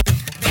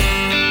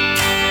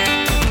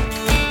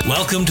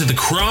Welcome to the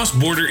Cross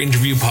Border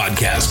Interview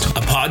Podcast,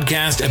 a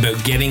podcast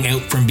about getting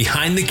out from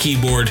behind the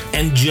keyboard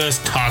and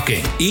just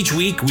talking. Each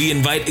week, we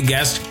invite a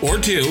guest or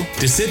two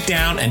to sit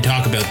down and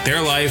talk about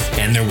their life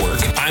and their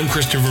work. I'm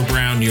Christopher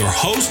Brown, your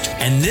host,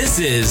 and this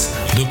is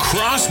the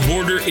Cross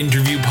Border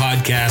Interview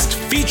Podcast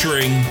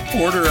featuring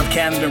Order of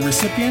Canada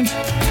recipient,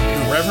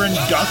 the Reverend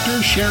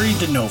Dr. Sherry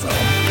DeNovo.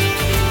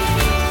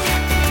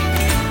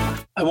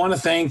 I want to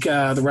thank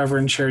the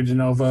Reverend Sherry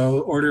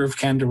DeNovo, Order of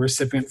Canada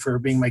recipient, for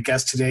being my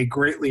guest today.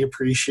 Greatly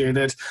appreciate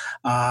it.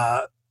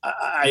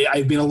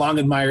 I've been a long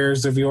admirer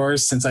of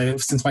yours since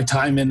my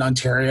time in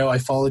Ontario. I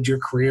followed your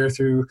career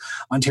through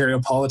Ontario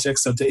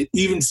politics. So to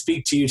even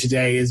speak to you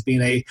today is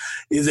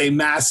a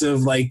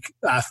massive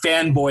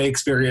fanboy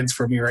experience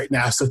for me right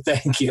now. So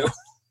thank you.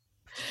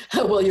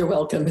 Well, you're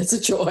welcome. It's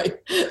a joy.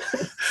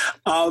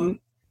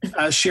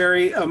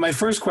 Sherry, my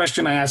first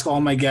question I ask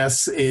all my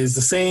guests is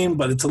the same,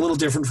 but it's a little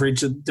different for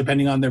each,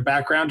 depending on their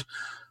background.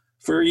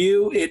 For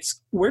you, it's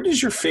where does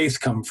your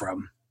faith come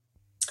from?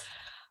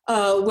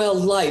 Well,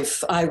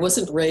 life. I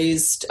wasn't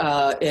raised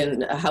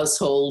in a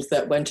household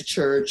that went to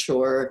church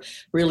or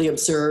really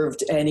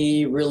observed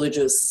any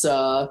religious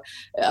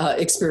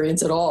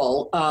experience at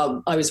all.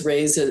 I was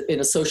raised in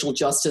a social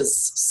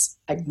justice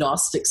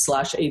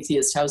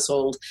agnostic/atheist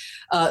household.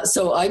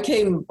 So I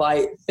came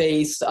by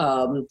faith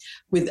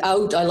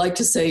without, I like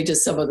to say to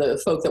some of the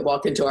folk that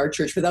walk into our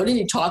church, without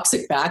any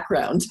toxic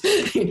background.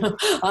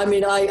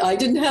 I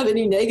didn't have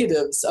any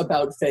negatives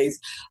about faith.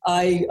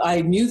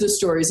 I knew the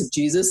stories of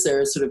Jesus.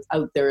 They're sort of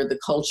out there in the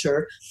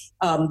culture.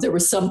 There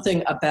was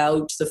something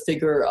about the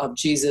figure of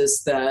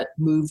Jesus that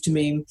moved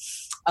me.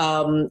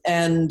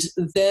 And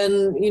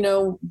then,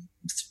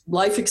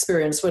 life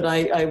experience, when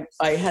I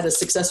had a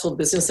successful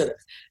business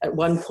at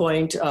one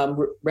point,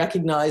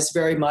 recognized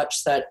very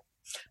much that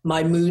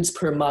my moods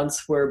per month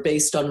were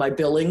based on my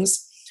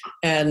billings,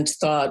 and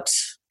thought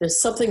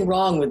there's something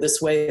wrong with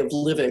this way of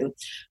living.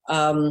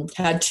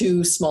 Had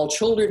two small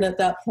children at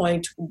that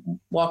point,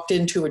 walked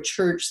into a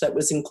church that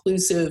was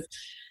inclusive,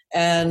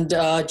 and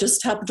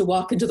just happened to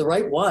walk into the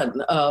right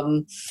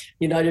one.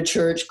 United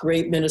Church,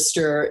 great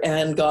minister,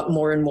 and got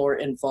more and more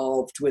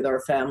involved with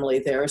our family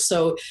there.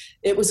 So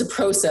it was a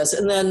process.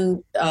 And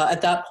then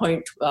at that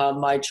point,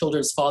 my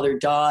children's father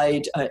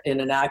died in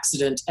an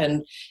accident,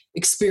 and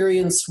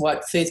experienced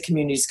what faith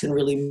communities can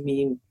really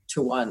mean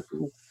to one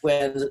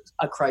when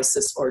a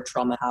crisis or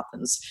trauma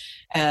happens.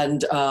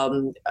 And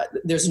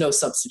there's no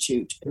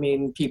substitute. I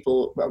mean,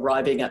 people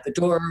arriving at the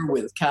door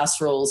with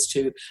casseroles,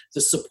 to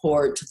the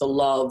support, to the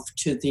love,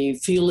 to the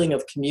feeling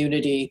of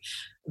community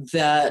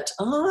that,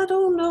 I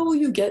don't know,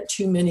 you get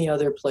too many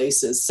other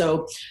places.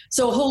 So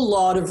a whole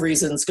lot of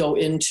reasons go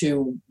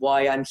into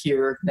why I'm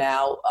here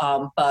now.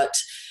 But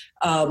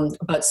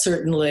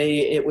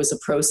certainly it was a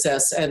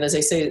process. And as I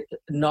say,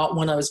 not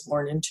one I was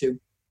born into.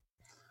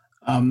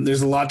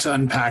 There's a lot to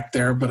unpack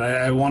there, but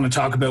I want to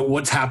talk about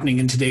what's happening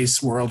in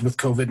today's world with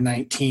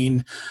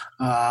COVID-19.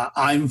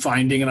 I'm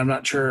finding, and I'm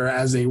not sure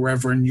as a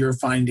reverend you're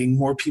finding,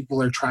 more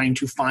people are trying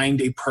to find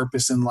a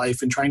purpose in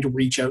life and trying to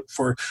reach out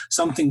for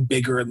something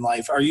bigger in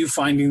life. Are you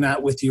finding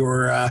that with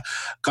your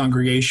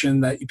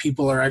congregation, that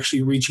people are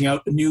actually reaching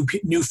out, new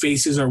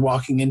faces are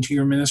walking into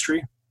your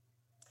ministry?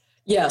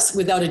 Yes,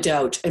 without a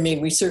doubt. I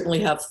mean, we certainly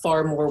have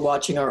far more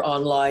watching our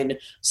online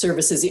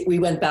services. We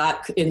went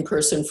back in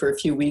person for a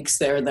few weeks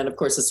there, and then, of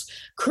course, this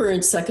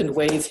current second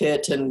wave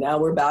hit, and now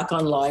we're back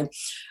online.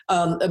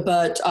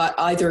 But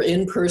either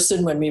in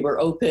person when we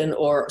were open,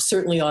 or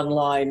certainly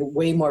online,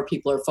 way more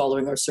people are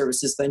following our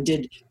services than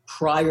did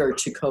prior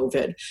to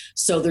COVID.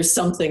 So there's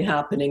something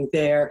happening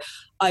there.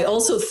 I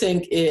also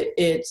think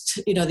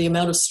the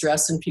amount of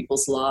stress in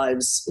people's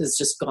lives has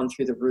just gone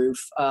through the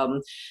roof.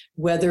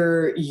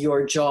 Whether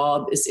your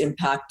job is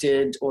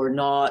impacted or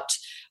not,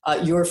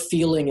 you're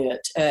feeling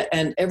it.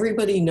 And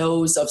everybody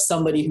knows of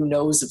somebody who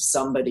knows of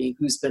somebody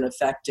who's been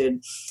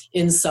affected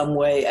in some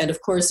way. And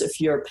of course, if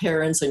your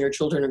parents and your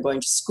children are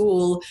going to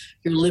school,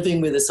 you're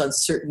living with this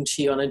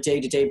uncertainty on a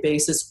day-to-day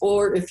basis.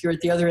 Or if you're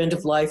at the other end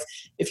of life,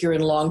 if you're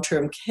in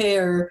long-term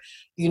care,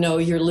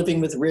 you're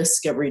living with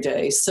risk every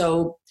day.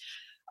 So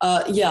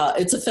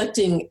it's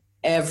affecting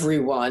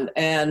everyone.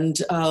 And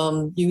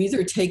you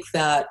either take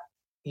that,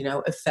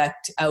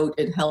 effect out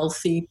in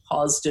healthy,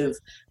 positive,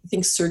 I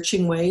think,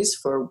 searching ways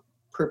for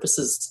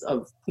purposes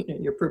of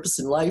your purpose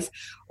in life,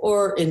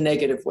 or in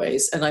negative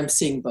ways. And I'm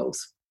seeing both.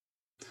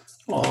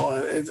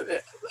 Well,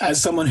 as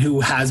someone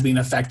who has been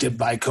affected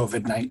by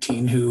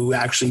COVID-19, who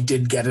actually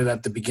did get it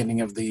at the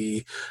beginning of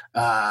the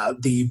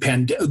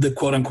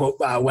quote unquote,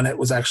 when it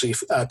was actually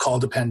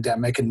called a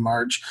pandemic in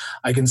March,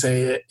 I can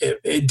say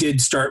it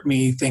did start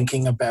me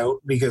thinking about,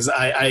 because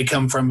I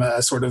come from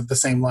sort of the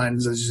same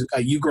lines as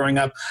you growing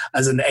up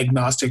as an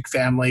agnostic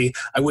family.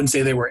 I wouldn't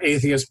say they were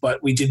atheists,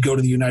 but we did go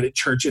to the United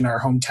Church in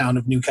our hometown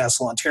of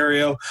Newcastle,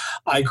 Ontario.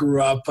 I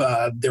grew up,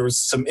 there was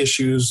some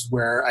issues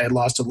where I had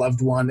lost a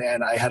loved one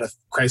and I had a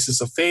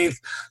crisis of faith.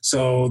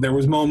 So there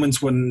was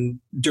moments when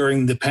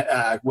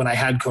I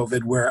had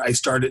COVID where I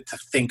started to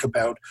think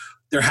about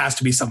there has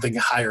to be something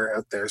higher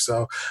out there.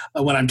 So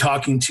when I'm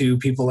talking to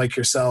people like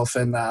yourself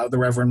and the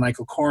Reverend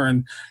Michael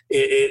Koren,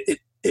 it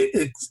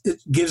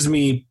gives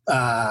me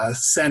a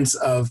sense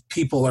of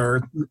people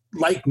are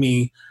like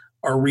me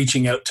are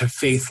reaching out to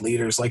faith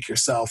leaders like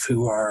yourself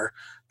who are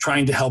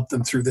trying to help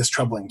them through this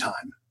troubling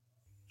time.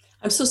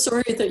 I'm so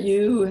sorry that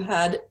you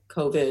had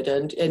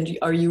COVID, and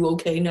are you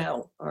okay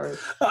now? Or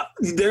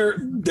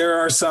there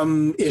are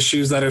some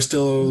issues that are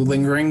still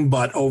lingering,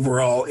 but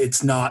overall,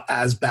 it's not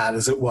as bad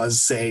as it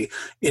was, say,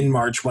 in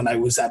March when I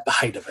was at the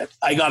height of it.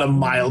 I got a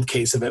mild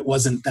case of it;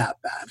 wasn't that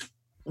bad.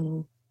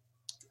 Mm-hmm.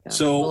 Yeah.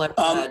 So,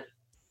 Well,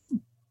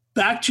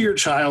 back to your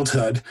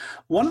childhood,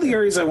 one of the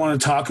areas I want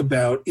to talk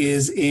about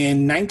is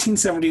in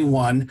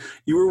 1971,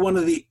 you were one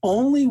of the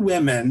only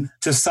women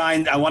to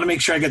sign. I want to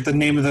make sure I get the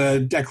name of the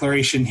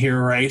declaration here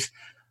right.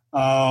 Oh,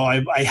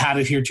 I had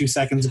it here 2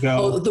 seconds ago.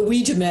 Oh, the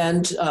We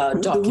Demand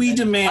document. The We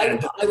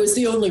Demand. I was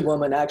the only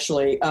woman,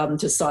 actually,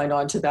 to sign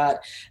on to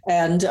that.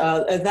 And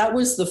that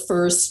was the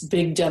first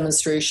big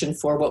demonstration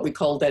for what we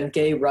called then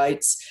gay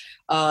rights.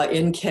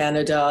 In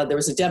Canada, there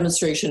was a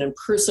demonstration in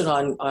person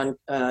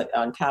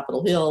on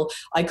Capitol Hill.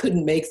 I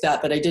couldn't make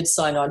that, but I did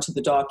sign on to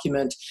the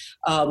document.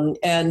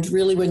 And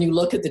really, when you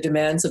look at the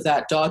demands of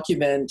that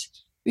document,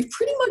 we've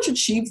pretty much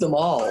achieved them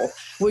all,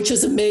 which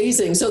is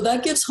amazing. So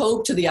that gives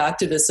hope to the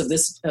activists of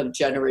this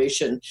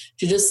generation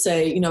to just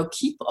say,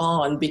 keep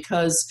on,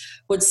 because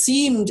what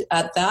seemed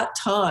at that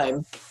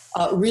time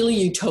really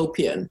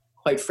utopian,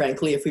 quite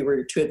frankly, if we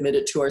were to admit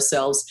it to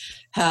ourselves,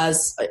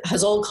 has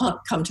all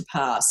come to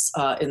pass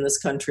in this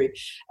country.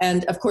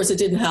 And of course, it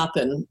didn't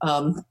happen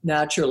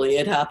naturally.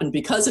 It happened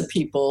because of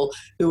people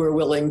who were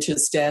willing to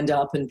stand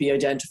up and be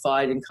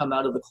identified and come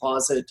out of the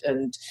closet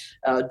and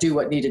do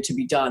what needed to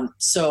be done.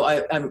 So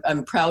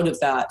I'm proud of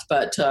that.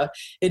 But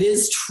it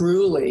is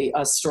truly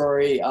a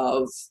story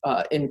of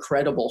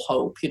incredible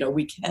hope.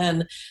 We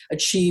can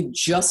achieve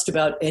just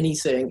about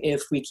anything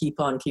if we keep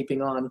on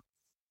keeping on.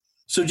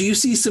 So do you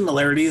see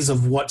similarities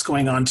of what's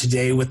going on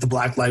today with the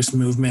Black Lives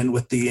Movement,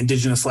 with the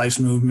Indigenous Lives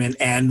Movement,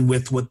 and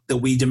with what the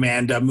We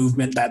Demand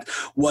movement that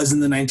was in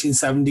the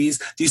 1970s?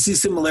 Do you see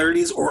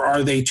similarities, or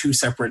are they two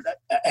separate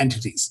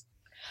entities?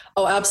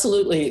 Oh,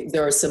 absolutely.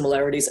 There are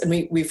similarities.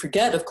 And we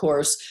forget, of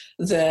course,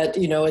 that,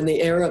 in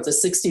the era of the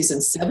 60s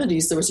and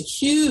 70s, there was a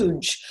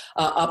huge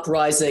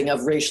uprising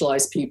of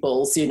racialized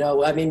peoples.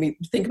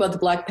 Think about the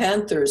Black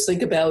Panthers,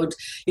 think about,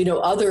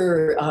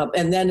 other,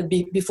 and then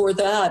before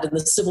that, in the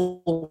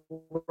civil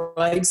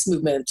rights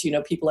movement,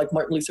 people like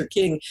Martin Luther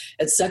King,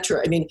 et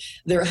cetera.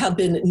 There have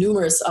been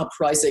numerous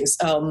uprisings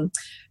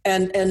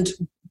and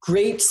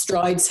great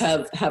strides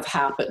have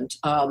happened.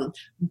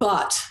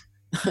 But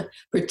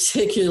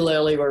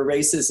particularly where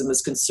racism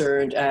is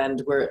concerned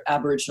and where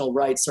Aboriginal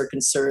rights are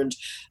concerned,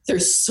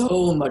 there's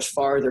so much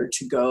farther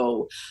to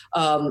go.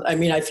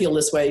 I feel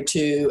this way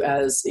too,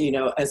 as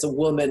a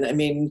woman.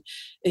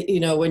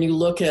 When you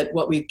look at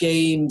what we've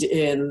gained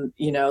in,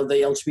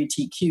 the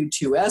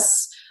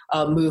LGBTQ2S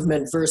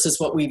movement versus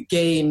what we've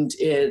gained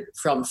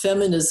from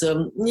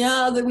feminism,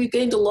 that we've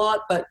gained a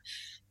lot, but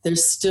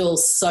there's still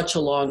such a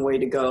long way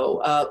to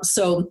go.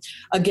 So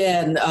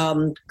again,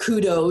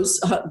 kudos,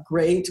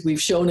 great. We've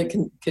shown it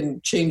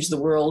can change the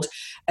world,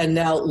 and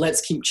now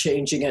let's keep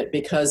changing it,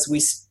 because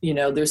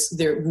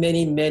there are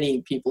many,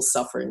 many people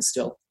suffering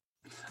still.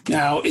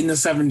 Now, in the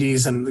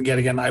 70s, and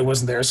again, I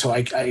wasn't there, so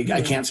I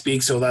can't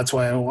speak. So that's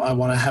why I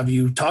want to have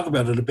you talk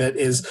about it a bit.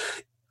 Is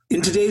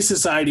in today's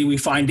society, we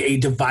find a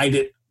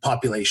divided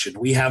population.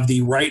 We have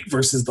the right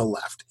versus the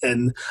left.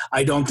 And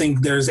I don't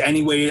think there's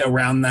any way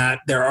around that.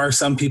 There are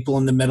some people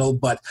in the middle,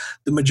 but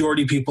the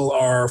majority of people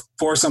are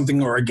for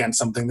something or against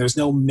something. There's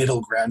no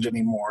middle ground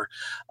anymore.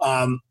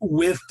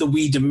 With the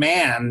We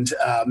Demand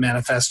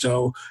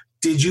manifesto,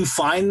 did you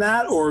find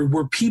that, or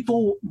were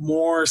people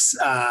more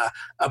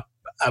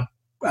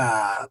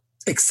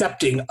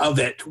accepting of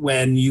it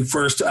when you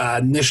first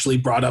initially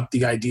brought up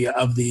the idea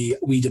of the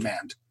We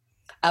Demand?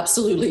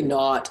 Absolutely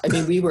not.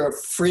 We were a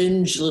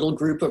fringe little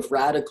group of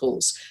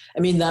radicals.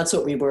 That's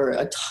what we were,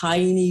 a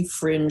tiny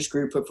fringe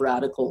group of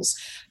radicals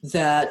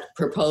that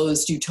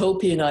proposed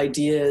utopian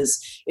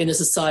ideas in a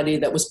society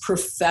that was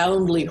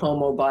profoundly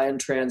homo, bi, and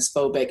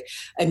transphobic.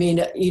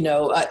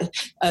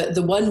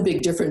 The one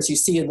big difference you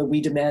see in the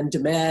We Demand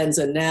demands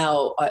and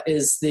now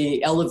is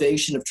the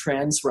elevation of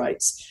trans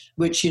rights,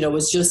 which,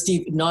 was just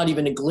not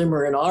even a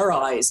glimmer in our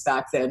eyes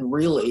back then,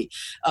 really.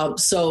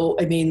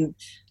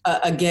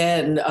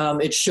 Again,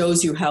 it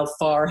shows you how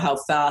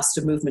fast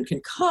a movement can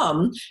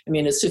come.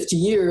 It's 50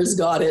 years,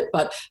 got it,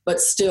 but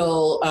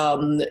still,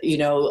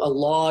 a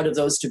lot of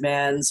those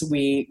demands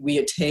we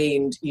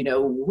attained,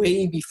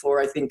 way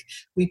before I think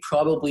we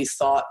probably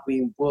thought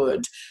we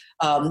would.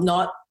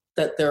 Not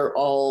that they're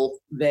all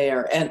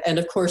there. And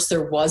of course,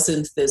 there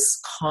wasn't this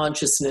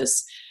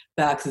consciousness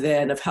back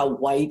then of how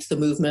white the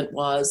movement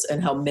was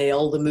and how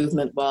male the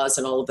movement was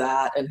and all of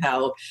that, and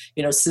how,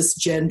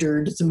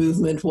 cisgendered the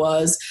movement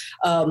was.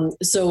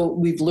 So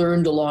we've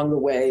learned along the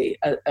way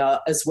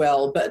as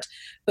well. But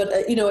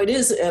it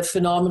is a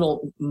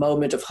phenomenal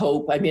moment of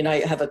hope. I mean, I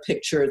have a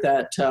picture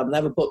that I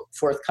have a book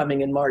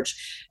forthcoming in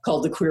March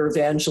called The Queer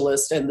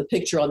Evangelist, and the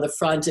picture on the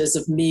front is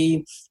of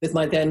me with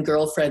my then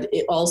girlfriend,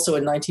 also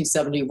in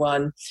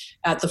 1971,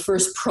 at the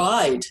first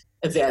Pride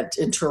event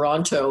in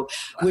Toronto,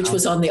 which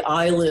was on the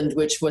island,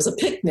 which was a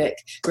picnic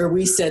where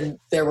we said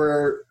there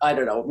were, I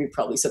don't know, we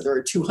probably said there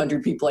were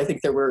 200 people. I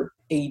think there were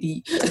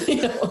 80,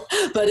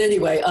 but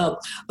anyway,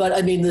 but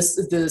I mean,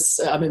 this,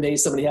 I'm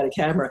amazed somebody had a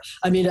camera.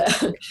 I mean,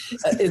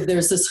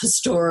 there's this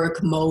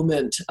historic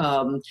moment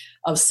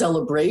of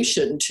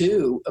celebration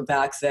too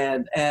back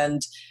then.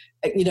 And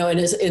in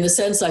a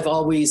sense, I've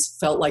always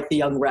felt like the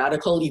young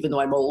radical, even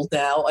though I'm old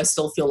now. I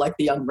still feel like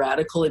the young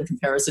radical in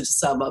comparison to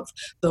some of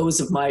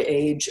those of my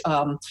age.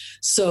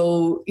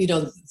 So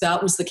that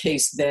was the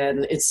case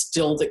then. It's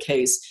still the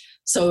case.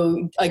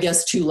 So I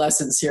guess 2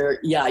 lessons here.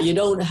 Yeah, you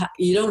don't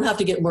have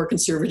to get more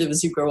conservative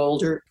as you grow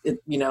older.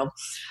 No,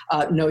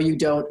 you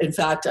don't. In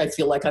fact, I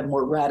feel like I'm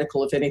more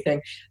radical, if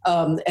anything.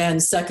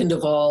 And second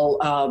of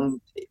all,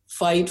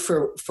 fight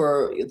for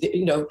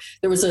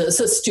there was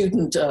a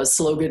student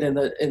slogan in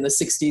the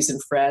 60s in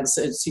France.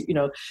 It's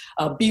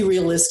be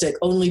realistic,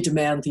 only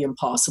demand the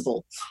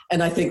impossible.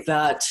 And I think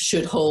that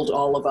should hold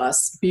all of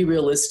us. Be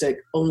realistic,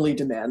 only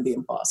demand the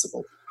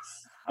impossible.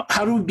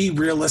 How do we be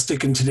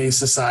realistic in today's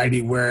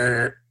society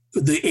where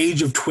the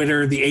age of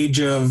Twitter, the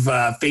age of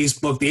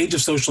Facebook, the age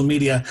of social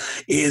media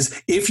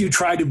is if you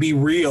try to be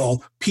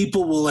real,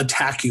 people will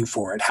attack you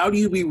for it? How do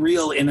you be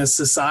real in a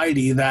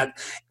society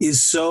that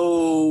is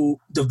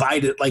so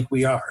divided like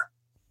we are?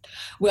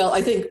 Well,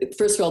 I think,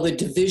 first of all, the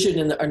division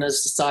in our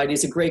society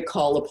is a great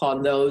call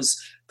upon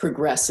those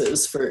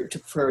progressives,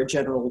 for a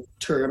general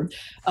term,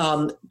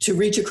 to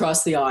reach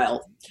across the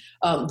aisle.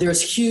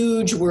 There's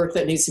huge work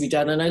that needs to be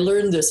done, and I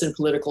learned this in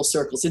political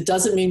circles. It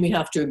doesn't mean we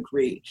have to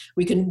agree.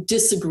 We can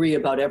disagree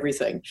about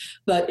everything.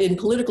 But in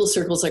political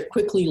circles, I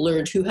quickly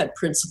learned who had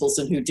principles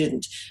and who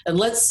didn't. And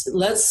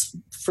let's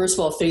first of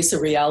all face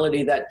a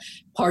reality that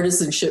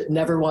partisanship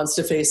never wants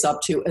to face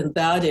up to, and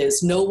that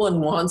is no one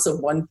wants a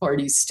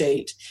one-party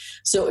state.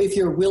 So if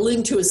you're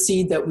willing to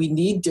accede that we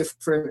need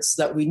difference,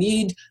 that we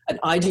need an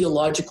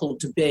ideological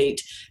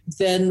debate,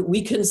 then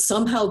we can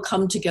somehow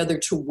come together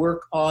to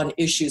work on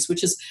issues,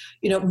 which is,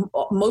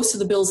 most of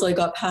the bills I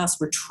got passed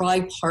were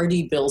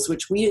tri-party bills,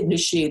 which we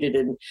initiated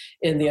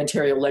in the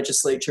Ontario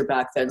legislature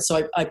back then.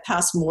 So I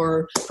passed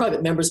more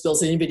private members' bills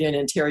than anybody in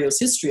Ontario's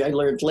history, I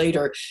learned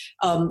later.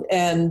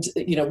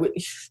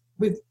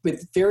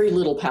 With very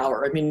little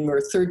power. I mean, we're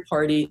a third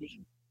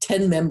party,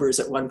 10 members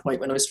at one point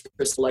when I was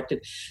first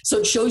elected. So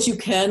it shows you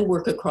can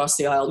work across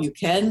the aisle. You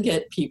can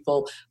get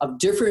people of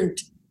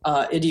different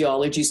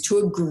ideologies to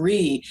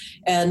agree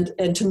and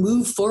to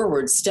move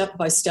forward step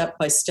by step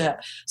by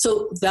step.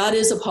 So that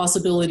is a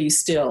possibility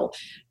still.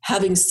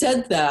 Having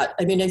said that,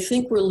 I mean, I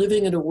think we're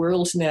living in a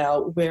world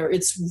now where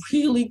it's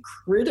really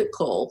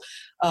critical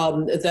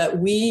that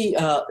we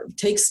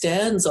take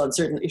stands on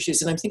certain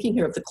issues. And I'm thinking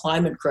here of the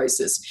climate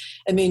crisis.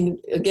 I mean,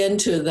 again,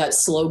 to that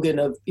slogan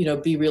of,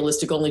 be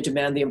realistic, only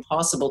demand the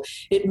impossible.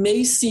 It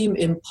may seem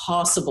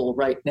impossible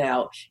right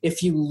now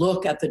if you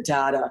look at the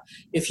data,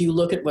 if you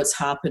look at what's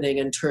happening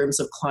in terms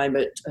of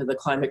climate, the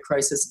climate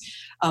crisis,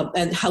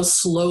 and how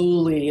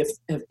slowly,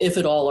 if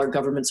at all, our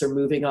governments are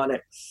moving on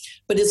it.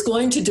 But it's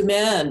going to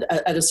demand,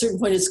 at a certain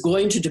point, it's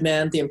going to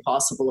demand the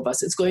impossible of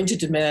us. It's going to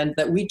demand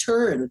that we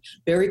turn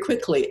very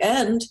quickly.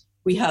 And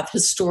we have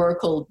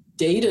historical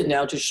data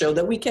now to show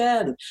that we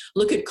can.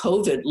 Look at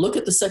COVID. Look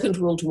at the Second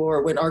World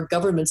War, when our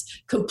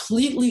governments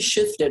completely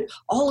shifted.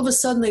 All of a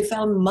sudden, they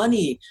found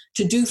money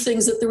to do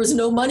things that there was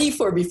no money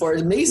for before.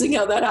 It's amazing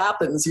how that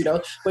happens,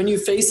 when you're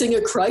facing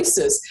a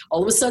crisis,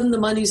 all of a sudden the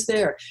money's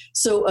there.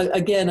 So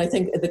again, I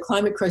think the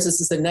climate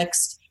crisis is the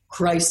next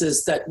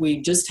crisis that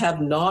we just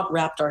have not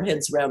wrapped our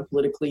heads around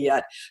politically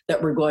yet,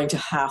 that we're going to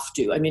have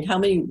to. I mean, how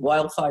many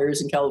wildfires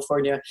in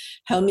California,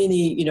 how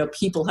many,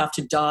 people have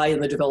to die in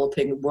the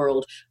developing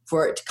world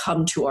for it to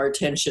come to our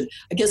attention?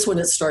 I guess when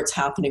it starts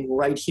happening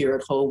right here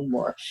at home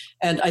more.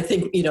 And I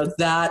think,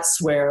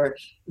 that's where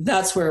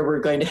we're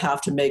going to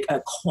have to make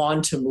a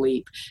quantum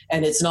leap.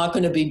 And it's not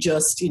going to be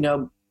just,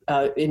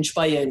 inch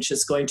by inch.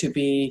 It's going to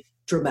be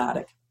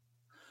dramatic.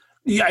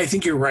 Yeah, I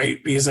think you're right,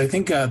 because I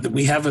think that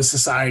we have a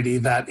society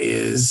that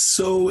is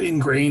so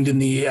ingrained in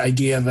the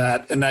idea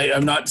that, and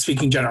I'm not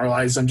speaking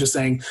generalized, I'm just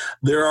saying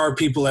there are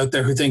people out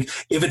there who think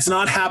if it's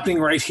not happening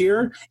right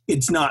here,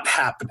 it's not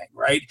happening,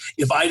 right?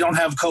 If I don't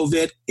have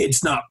COVID,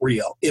 it's not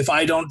real. If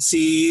I don't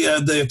see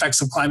the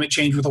effects of climate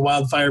change with a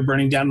wildfire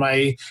burning down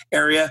my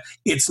area,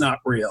 it's not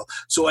real.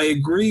 So I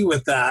agree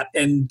with that.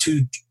 And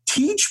to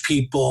teach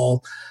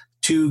people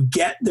to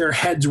get their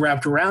heads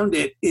wrapped around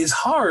it is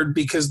hard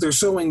because they're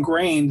so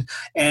ingrained.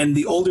 And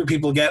the older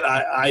people get,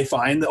 I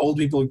find the old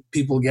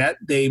people get,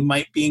 they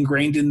might be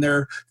ingrained in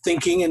their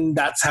thinking, and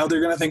that's how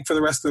they're going to think for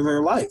the rest of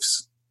their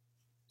lives.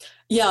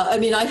 Yeah, I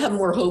mean, I have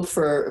more hope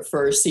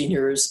for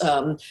seniors.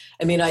 I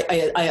mean, I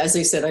as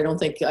I said, I don't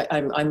think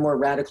I'm more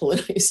radical than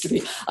I used to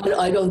be.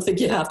 I don't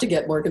think you have to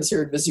get more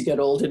conservative as you get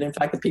old. And in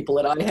fact, the people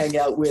that I hang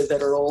out with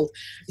that are old,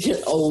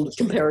 old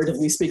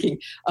comparatively speaking,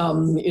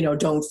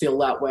 don't feel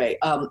that way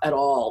at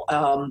all.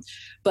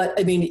 But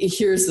I mean,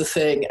 here's the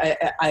thing: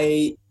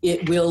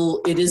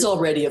 it is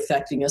already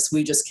affecting us.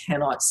 We just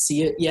cannot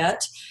see it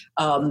yet.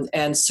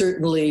 And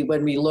certainly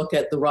when we look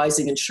at the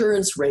rising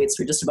insurance rates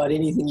for just about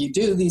anything you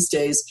do these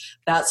days,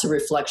 that's a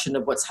reflection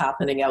of what's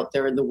happening out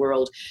there in the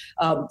world.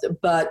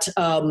 But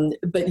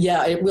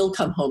yeah, it will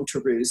come home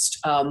to roost.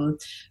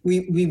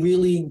 We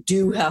really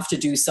do have to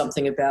do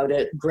something about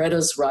it.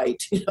 Greta's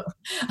right.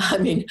 I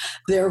mean,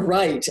 they're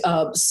right.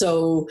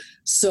 So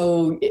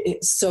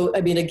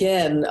I mean,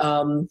 again,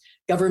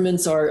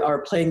 governments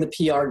are playing the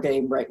PR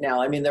game right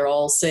now. I mean, they're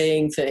all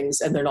saying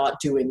things and they're not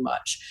doing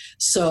much.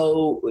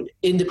 So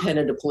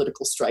independent of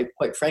political stripe,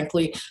 quite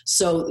frankly.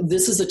 So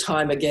this is a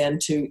time, again,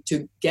 to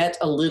get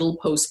a little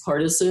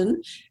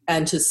post-partisan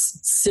and to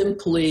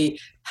simply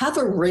have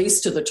a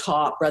race to the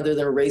top rather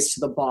than a race to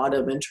the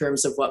bottom in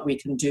terms of what we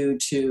can do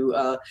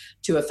to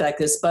affect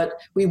this. But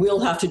we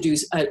will have to do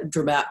a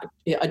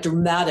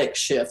dramatic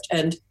shift.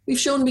 And we've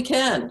shown we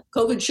can.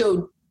 COVID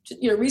showed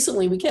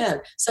recently we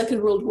can.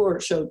 Second World War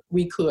showed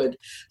we could.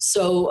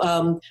 So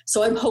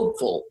I'm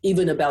hopeful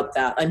even about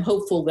that. I'm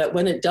hopeful that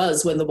when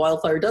the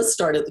wildfire does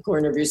start at the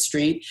corner of your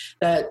street,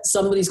 that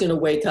somebody's going to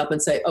wake up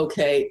and say,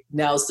 okay,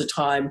 now's the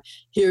time.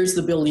 Here's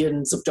the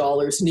billions of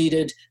dollars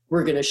needed.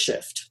 We're going to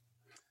shift.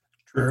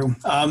 True.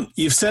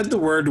 You've said the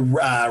word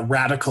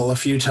radical a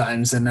few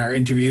times in our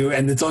interview,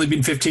 and it's only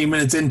been 15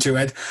 minutes into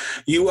it.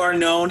 You are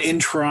known in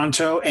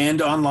Toronto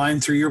and online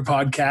through your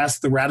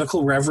podcast, The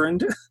Radical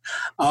Reverend.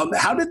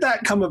 How did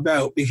that come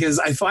about? Because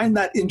I find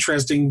that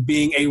interesting,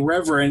 being a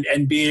reverend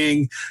and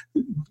being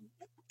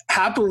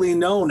happily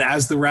known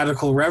as The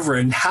Radical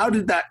Reverend. How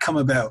did that come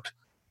about?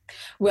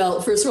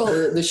 Well, first of all,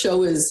 the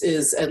show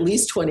is at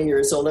least 20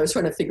 years old. I was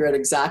trying to figure out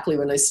exactly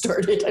when I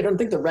started. I don't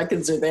think the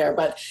records are there,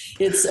 but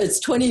it's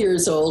 20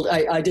 years old.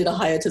 I did a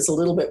hiatus a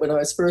little bit when I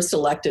was first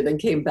elected and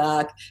came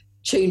back,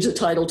 changed the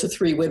title to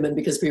Three Women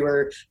because we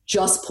were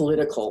just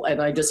political.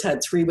 And I just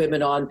had three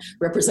women on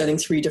representing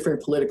three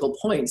different political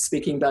points,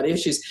 speaking about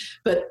issues.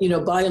 But,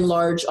 by and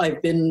large,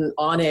 I've been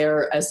on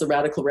air as the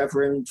Radical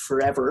Reverend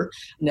forever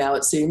now,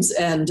 it seems,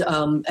 and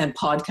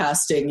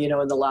podcasting,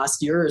 in the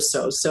last year or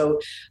so. So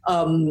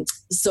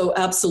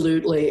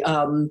absolutely.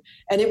 And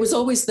it was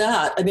always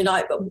that. I mean,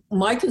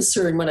 my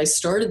concern when I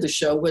started the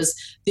show was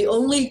the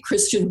only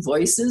Christian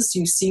voices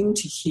you seem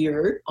to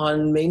hear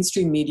on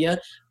mainstream media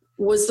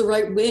was the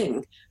right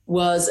wing,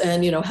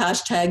 and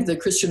hashtag the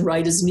Christian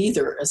right is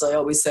neither, as I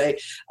always say.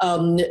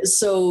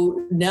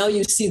 So now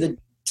you see the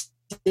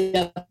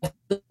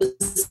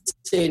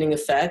devastating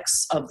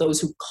effects of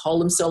those who call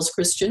themselves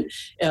Christian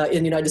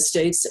in the United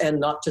States and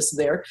not just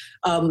there.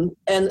 And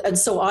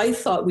so I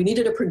thought we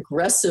needed a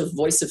progressive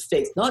voice of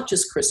faith, not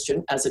just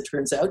Christian, as it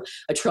turns out.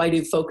 I try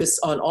to focus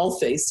on all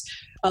faiths.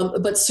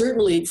 But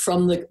certainly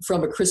from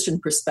a Christian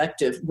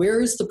perspective, where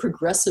is the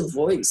progressive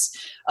voice?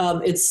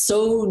 It's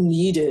so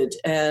needed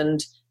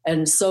and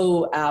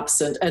so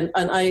absent. And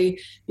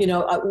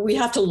we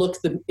have to look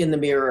in the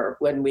mirror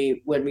when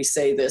we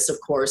say this, of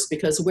course,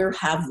 because where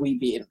have we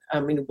been?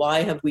 I mean,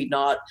 why have we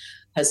not,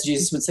 as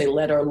Jesus would say,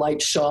 let our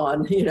light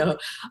shine?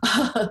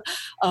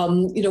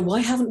 Why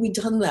haven't we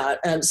done that?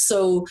 And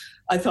so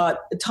I thought,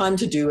 time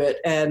to do it,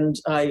 and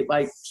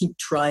I keep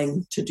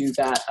trying to do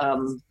that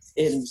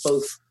in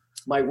both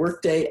my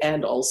workday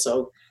and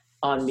also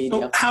on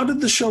media. So how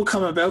did the show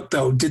come about,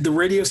 though? Did the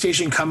radio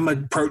station come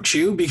approach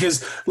you?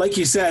 Because like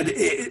you said,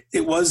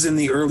 it was in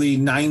the early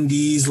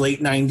 90s,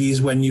 late 90s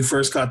when you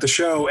first got the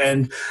show,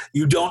 and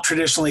you don't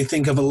traditionally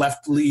think of a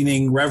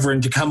left-leaning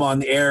reverend to come on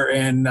the air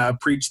and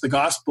preach the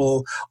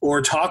gospel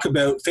or talk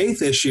about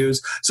faith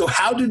issues. So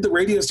how did the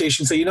radio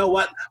station say, you know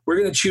what, we're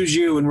going to choose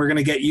you and we're going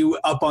to get you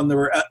up on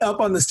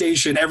the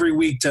station every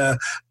week to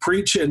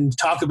preach and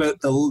talk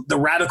about the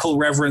radical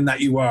reverend that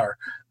you are?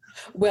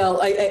 Well,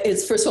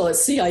 it's first of all,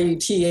 it's CIUT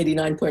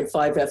 89.5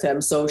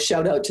 FM, so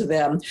shout out to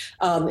them.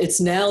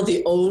 It's now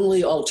the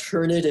only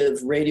alternative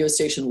radio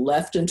station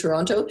left in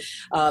Toronto.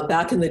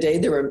 Back in the day,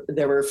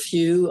 there were a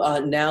few.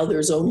 Now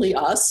there's only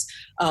us.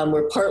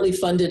 We're partly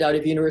funded out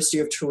of University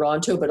of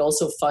Toronto, but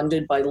also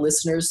funded by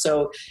listeners.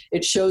 So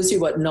it shows you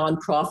what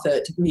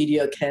nonprofit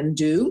media can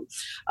do.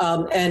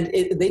 And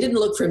they didn't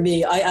look for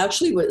me. I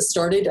actually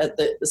started at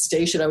the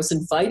station. I was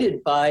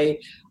invited by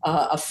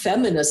a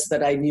feminist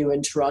that I knew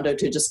in Toronto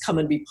to just come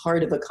and be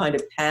part of a kind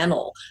of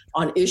panel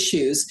on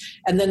issues.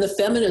 And then the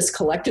feminist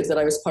collective that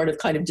I was part of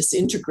kind of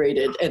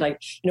disintegrated. And I,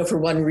 for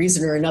one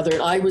reason or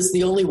another, I was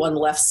the only one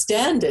left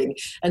standing.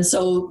 And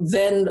so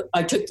then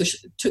I took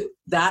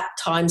that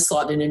time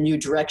slot in a new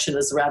direction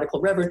as the Radical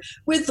Reverend,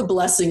 with the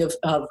blessing of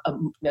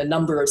a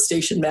number of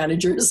station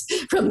managers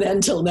from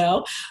then till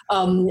now,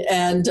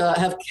 and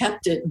have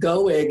kept it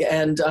going.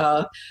 And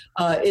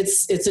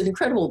it's an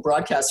incredible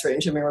broadcast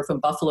range. I mean, we're from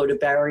Buffalo to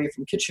Barrie,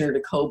 from Kitchener to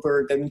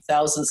Cobourg. I mean,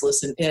 thousands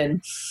listen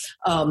in.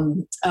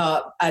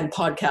 And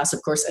podcasts,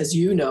 of course, as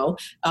you know,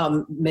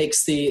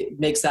 makes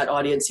that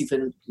audience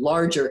even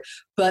larger.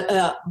 But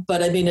I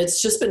mean,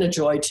 it's just been a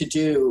joy to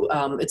do.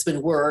 It's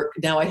been work.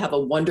 Now I have a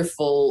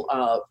wonderful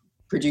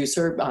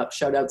producer,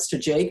 shout outs to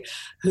Jake,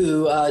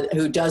 who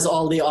does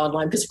all the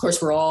online, because of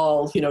course we're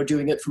all,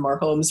 doing it from our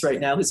homes right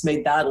now, who's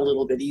made that a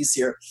little bit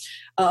easier.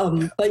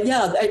 But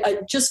yeah, I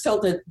just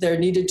felt that there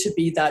needed to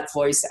be that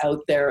voice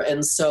out there.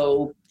 And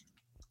so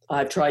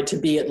I've tried to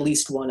be at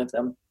least one of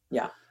them.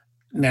 Yeah.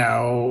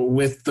 Now,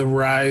 with the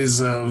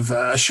rise of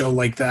a show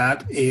like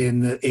that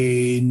in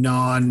a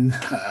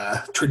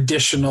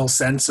non-traditional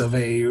sense of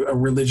a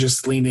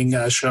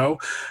religious-leaning show,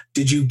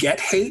 did you get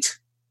hate?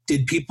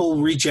 Did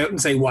people reach out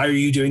and say, why are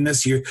you doing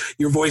this?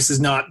 Your voice is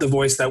not the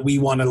voice that we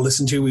want to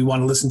listen to. We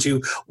want to listen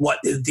to what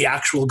the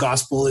actual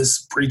gospel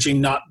is preaching,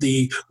 not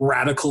the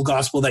radical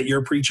gospel that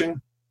you're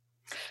preaching?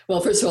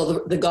 Well, first of all,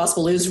 the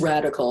gospel is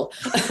radical.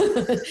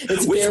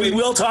 Which we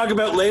will talk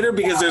about later,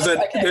 because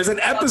there's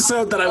an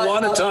episode that I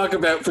want to talk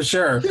about for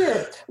sure.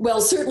 Sure. Well,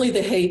 certainly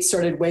the hate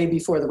started way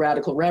before the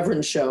Radical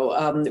Reverend show.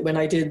 When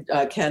I did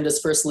Canada's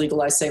first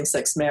legalized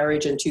same-sex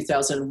marriage in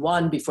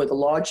 2001, before the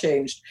law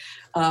changed,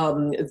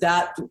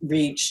 that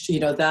reached,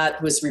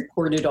 that was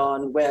reported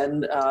on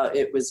when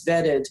it was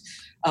vetted.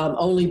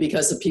 Only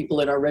because the people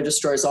in our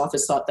registrar's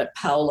office thought that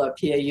Paula,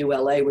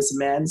 Paula, was a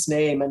man's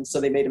name, and so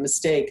they made a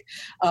mistake.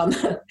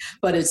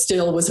 But it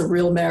still was a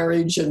real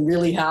marriage and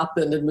really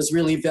happened and was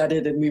really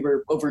vetted, and we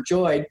were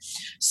overjoyed.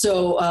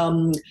 So,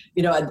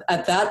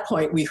 at that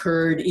point, we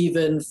heard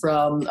even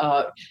from,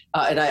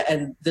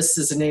 and this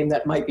is a name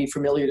that might be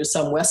familiar to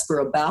some,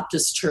 Westboro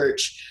Baptist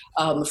Church,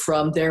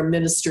 from their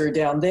minister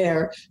down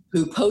there,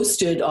 who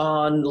posted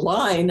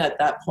online at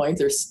that point,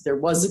 there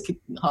was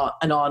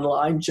an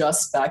online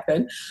just back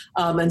then,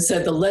 and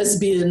said the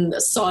lesbian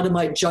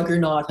sodomite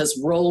juggernaut has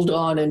rolled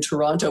on in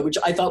Toronto, which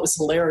I thought was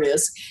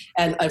hilarious.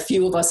 And a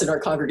few of us in our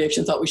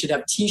congregation thought we should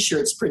have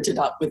T-shirts printed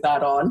up with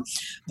that on.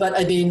 But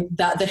I mean,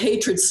 that the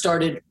hatred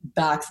started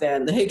back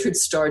then. The hatred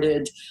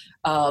started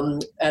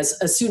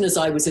as soon as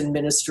I was in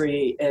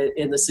ministry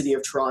in the city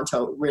of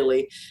Toronto,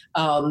 really.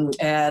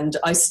 And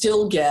I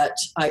still get,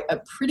 I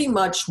pretty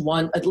much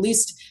at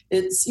least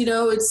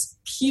it's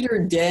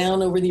petered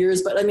down over the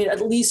years, but I mean,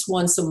 at least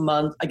once a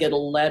month, I get a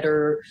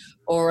letter,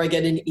 or I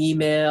get an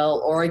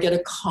email, or I get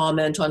a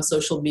comment on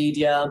social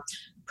media,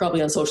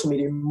 probably on social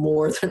media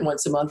more than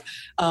once a month,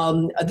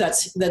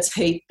 that's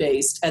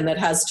hate-based, and that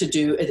has to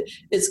do,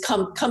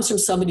 comes from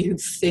somebody who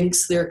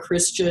thinks they're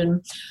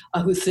Christian,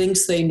 who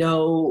thinks they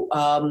know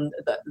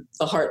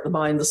the heart, the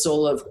mind, the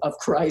soul of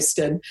Christ,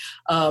 and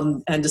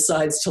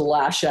decides to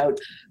lash out.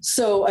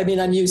 So, I mean,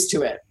 I'm used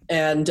to it.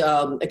 And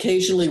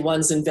occasionally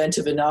one's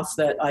inventive enough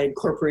that I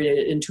incorporate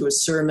it into a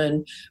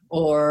sermon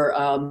or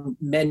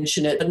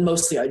mention it, and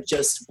mostly I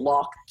just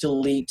block,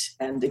 delete,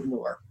 and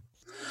ignore.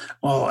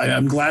 Well,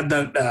 I'm glad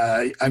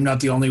that I'm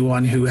not the only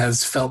one who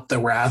has felt the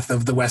wrath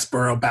of the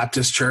Westboro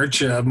Baptist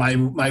Church.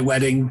 My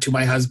wedding to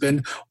my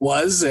husband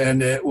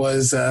and it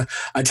was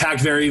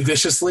attacked very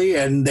viciously,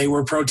 and they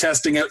were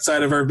protesting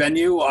outside of our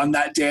venue on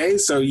that day.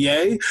 So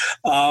yay.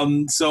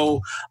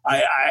 So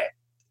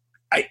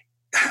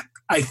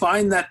I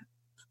find that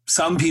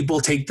some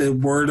people take the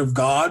word of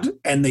God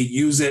and they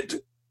use it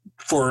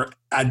for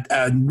a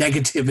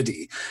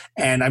negativity.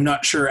 And I'm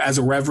not sure, as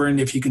a reverend,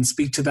 if you can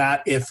speak to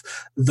that, if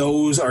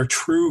those are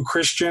true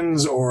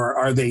Christians, or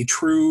are they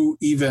true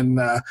even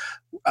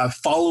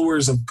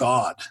followers of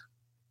God?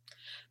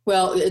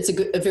 Well, it's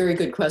a very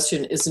good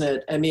question, isn't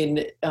it? I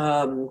mean,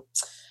 the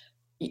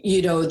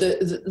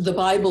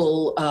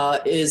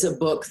Bible is a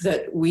book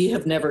that we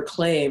have never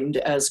claimed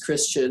as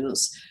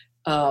Christians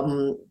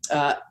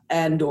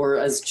and or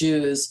as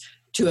Jews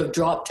to have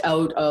dropped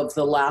out of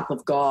the lap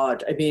of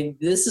God. I mean,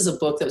 this is a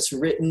book that's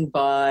written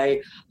by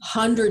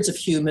hundreds of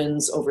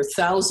humans over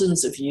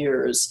thousands of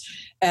years.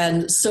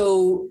 And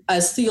so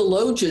as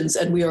theologians,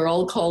 and we are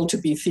all called to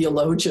be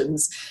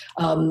theologians,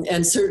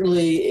 and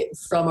certainly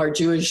from our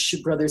Jewish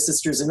brothers,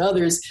 sisters, and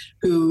others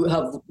who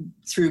have,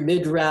 through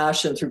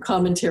midrash and through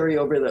commentary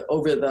over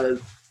the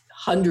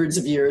hundreds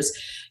of years,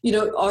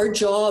 our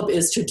job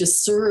is to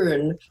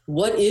discern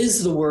what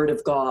is the word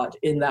of God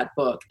in that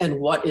book and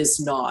what is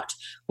not.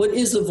 What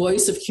is the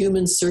voice of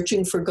humans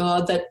searching for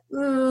God that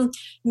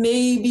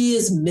maybe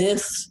is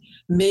myth,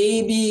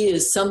 maybe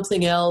is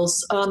something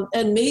else,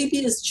 and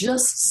maybe is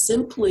just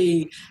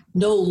simply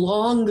no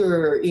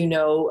longer,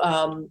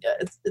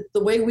 the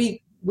way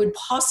we would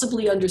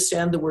possibly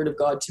understand the word of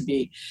God to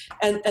be.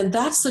 And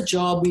that's the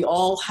job we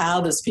all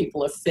have as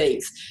people of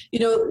faith.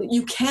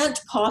 You can't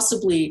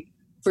possibly,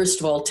 first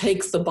of all,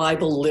 take the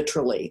Bible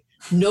literally.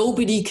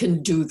 Nobody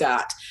can do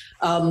that.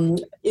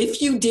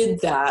 If you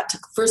did that,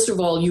 first of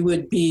all, you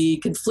would be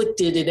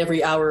conflicted in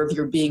every hour of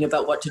your being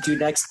about what to do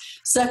next.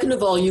 Second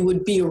of all, you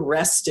would be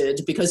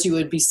arrested because you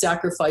would be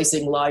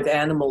sacrificing live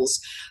animals.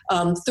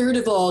 Third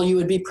of all, you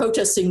would be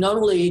protesting not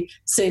only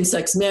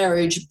same-sex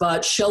marriage,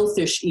 but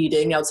shellfish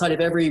eating outside of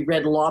every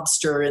Red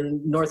Lobster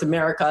in North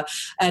America,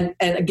 and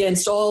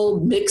against all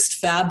mixed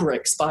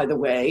fabrics, by the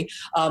way,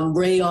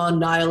 rayon,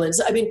 nylons.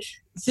 I mean,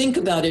 think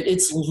about it.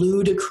 It's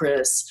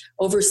ludicrous.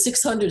 Over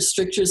 600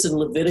 strictures in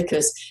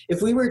Leviticus.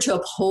 If we were to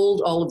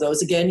uphold all of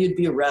those, again, you'd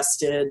be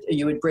arrested.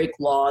 You would break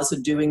laws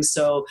in doing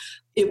so.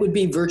 It would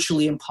be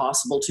virtually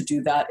impossible to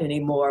do that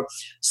anymore.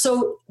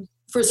 So,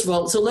 first of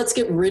all, so let's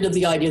get rid of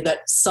the idea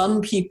that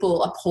some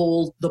people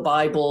uphold the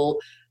Bible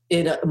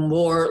in a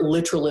more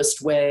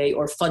literalist way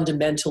or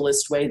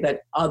fundamentalist way than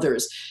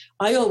others.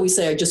 I always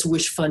say I just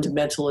wish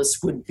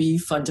fundamentalists would be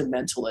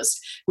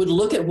fundamentalists, would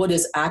look at what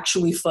is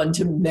actually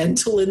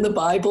fundamental in the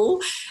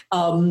Bible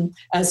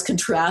as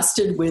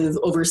contrasted with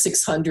over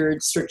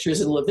 600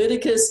 strictures in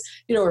Leviticus,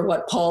 or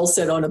what Paul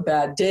said on a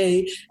bad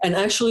day, and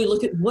actually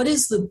look at what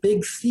is the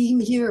big theme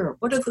here?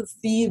 What are the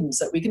themes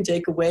that we can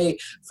take away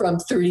from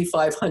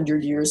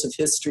 3,500 years of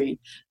history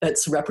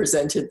that's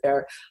represented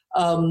there?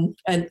 And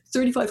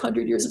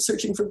 3,500 years of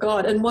searching for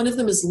God. And one of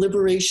them is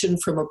liberation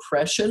from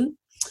oppression.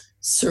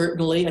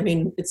 Certainly. I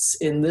mean, it's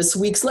in this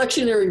week's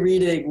lectionary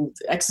reading,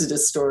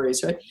 Exodus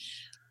stories, right?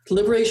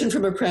 Liberation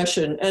from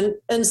oppression.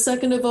 And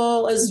second of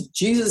all, as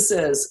Jesus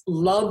says,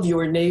 love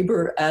your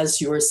neighbor as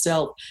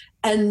yourself,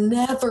 and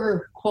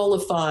never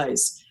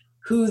qualifies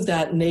who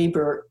that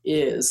neighbor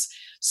is.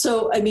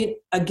 So, I mean,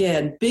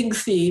 again, big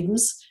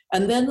themes.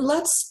 And then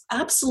let's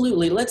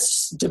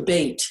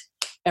debate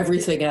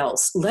everything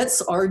else.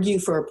 Let's argue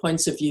for our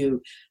points of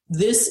view.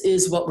 This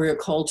is what we're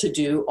called to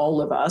do, all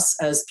of us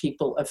as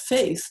people of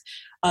faith,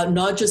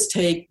 not just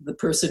take the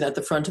person at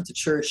the front of the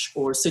church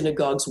or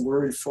synagogue's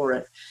word for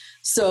it.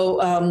 So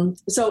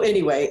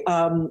anyway,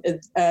 and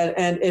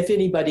if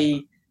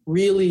anybody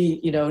really,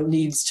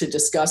 needs to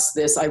discuss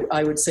this,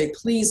 I would say,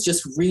 please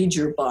just read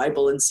your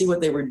Bible and see what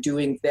they were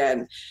doing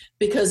then,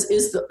 because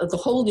the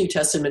whole New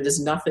Testament is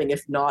nothing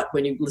if not,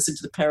 when you listen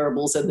to the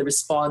parables and the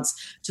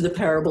response to the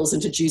parables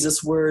and to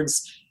Jesus'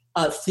 words,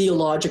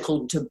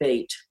 theological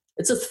debate.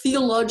 It's a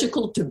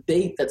theological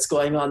debate that's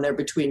going on there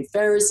between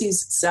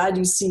Pharisees,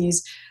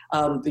 Sadducees,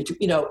 and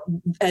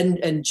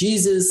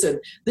Jesus. And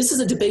this is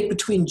a debate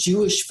between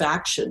Jewish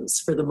factions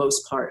for the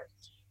most part.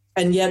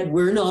 And yet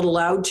we're not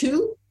allowed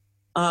to.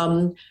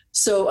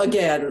 So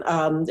again,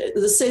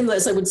 the same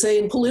as I would say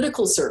in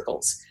political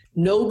circles.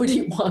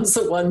 Nobody wants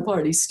a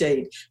one-party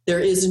state.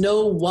 There is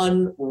no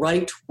one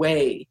right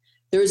way.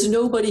 There is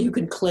nobody who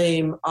can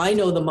claim, I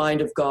know the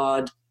mind of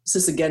God. This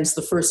is against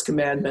the first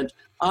commandment.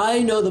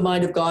 I know the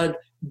mind of God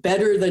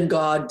better than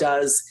God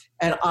does,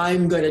 and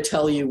I'm going to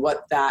tell you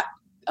what that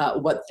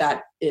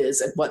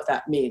is and what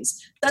that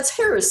means. That's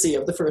heresy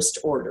of the first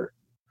order.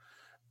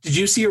 Did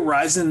you see a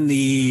rise in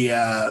the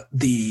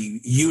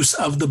use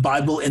of the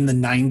Bible in the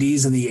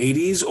 90s and the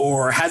 80s,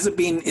 or has it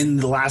been in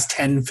the last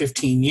 10,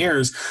 15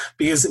 years?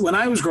 Because when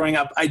I was growing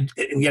up, and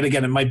yet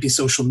again, it might be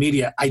social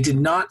media, I did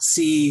not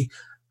see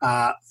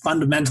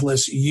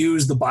fundamentalists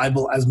use the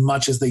Bible as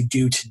much as they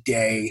do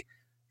today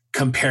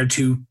compared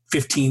to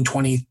 15,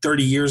 20,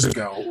 30 years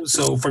ago.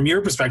 So from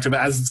your perspective,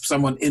 as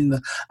someone in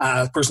the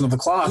person of the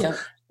cloth, yeah.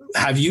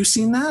 Have you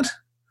seen that?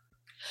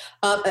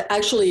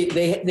 Actually,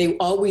 they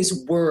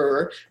always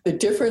were. The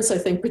difference, I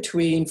think,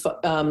 between,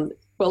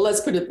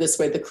 let's put it this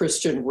way, the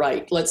Christian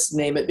right, let's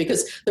name it,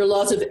 because there are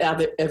lots of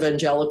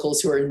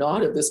evangelicals who are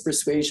not of this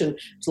persuasion.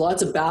 There's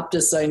lots of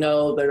Baptists I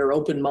know that are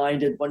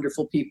open-minded,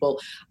 wonderful people.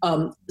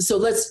 So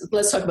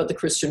let's talk about the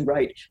Christian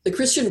right. The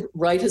Christian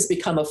right has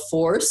become a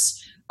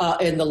force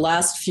in the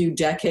last few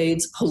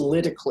decades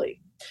politically.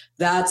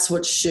 That's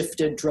what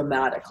shifted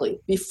dramatically.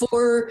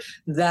 Before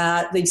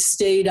that, they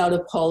stayed out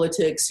of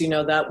politics.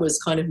 That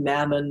was kind of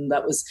mammon.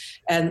 That was,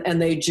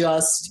 and they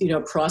just,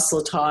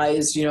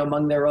 proselytized,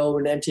 among their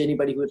own and to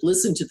anybody who would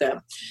listen to them.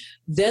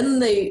 Then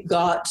they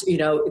got,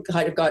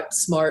 kind of got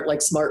smart,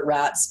 like smart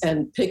rats,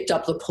 and picked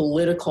up the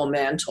political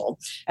mantle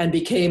and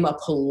became a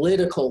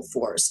political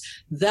force.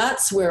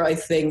 That's where I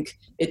think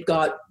it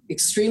got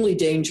extremely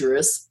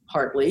dangerous,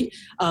 partly,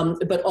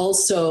 but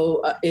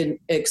also in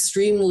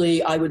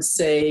extremely, I would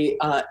say,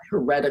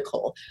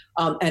 heretical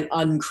and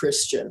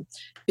unchristian,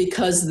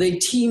 because they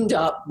teamed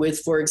up with,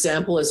 for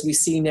example, as we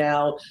see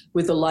now,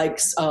 with the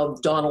likes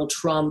of Donald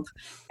Trump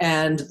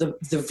and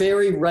the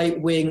very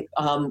right-wing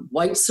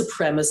white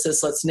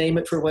supremacists, let's name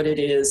it for what it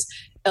is,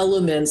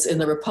 elements in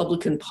the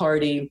Republican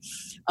Party,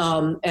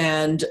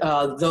 and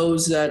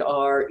those that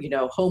are,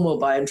 homo,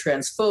 bi, and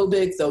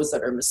transphobic, those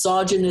that are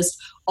misogynist,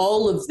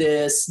 all of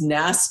this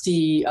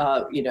nasty,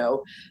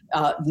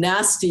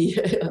 nasty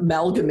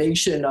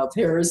amalgamation of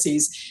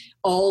heresies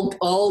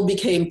all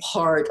became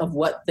part of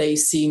what they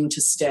seemed to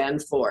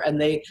stand for.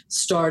 And they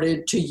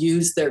started to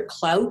use their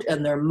clout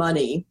and their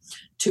money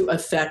to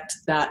affect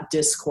that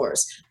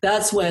discourse.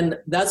 That's when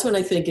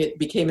I think it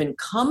became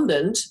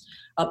incumbent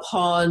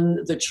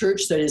upon the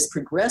church that is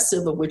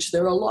progressive, of which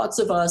there are lots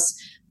of us,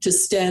 to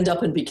stand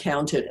up and be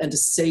counted and to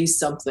say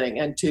something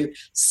and to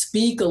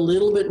speak a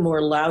little bit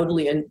more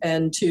loudly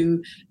and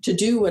to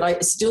do what I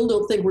still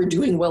don't think we're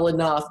doing well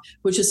enough,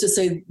 which is to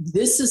say,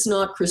 this is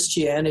not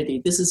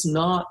Christianity. This is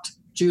not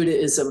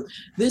Judaism.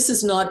 This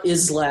is not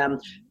Islam.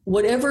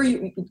 Whatever,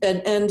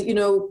 and you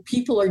know,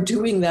 people are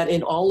doing that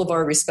in all of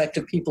our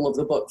respective people of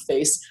the book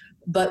face,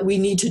 but we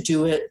need to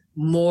do it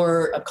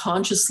more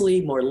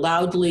consciously, more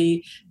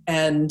loudly,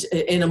 and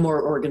in a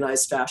more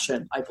organized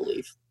fashion, I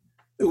believe.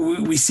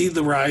 We see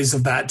the rise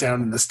of that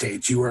down in the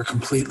States. You are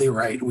completely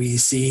right. We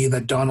see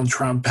that Donald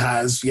Trump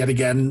has, yet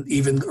again,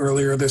 even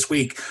earlier this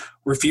week,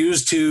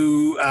 refused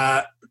to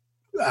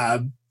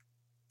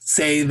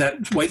say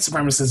that white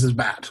supremacists is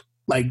bad.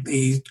 Like,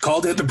 he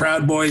called it the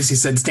Proud Boys. He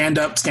said, stand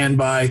up, stand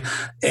by.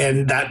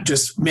 And that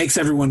just makes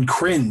everyone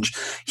cringe.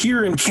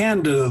 Here in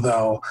Canada,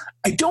 though,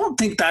 I don't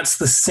think that's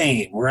the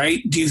same,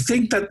 right? Do you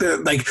think that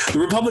the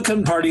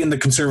Republican Party and the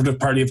Conservative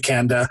Party of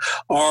Canada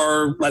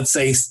are, let's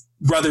say,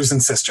 brothers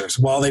and sisters?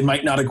 While they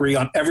might not agree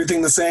on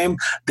everything the same,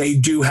 they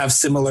do have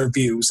similar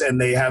views,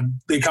 and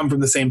they come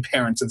from the same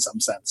parents in some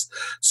sense.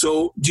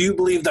 So do you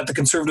believe that the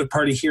Conservative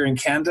Party here in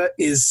Canada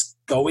is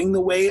going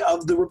the way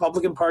of the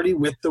Republican Party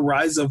with the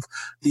rise of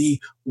the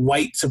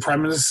white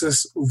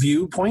supremacist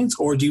viewpoints?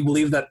 Or do you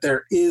believe that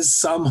there is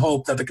some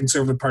hope that the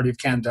Conservative Party of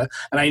Canada,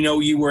 and I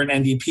know you were an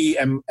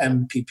NDP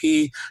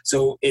MPP,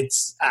 so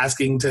it's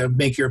asking to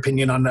make your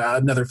opinion on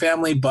another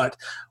family, but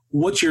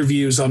what's your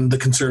views on the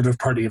Conservative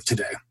Party of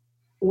today?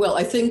 Well,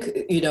 I think,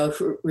 you know,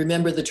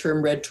 remember the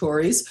term red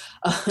Tories?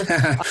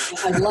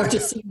 I'd love to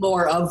see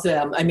more of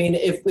them. I mean,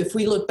 if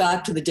we look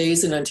back to the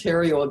days in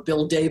Ontario of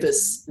Bill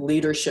Davis'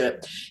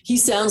 leadership, he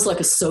sounds like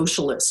a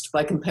socialist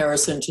by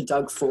comparison to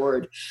Doug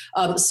Ford.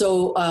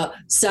 So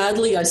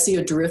sadly, I see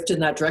a drift in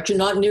that direction,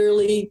 not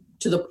nearly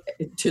to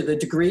the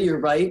degree you're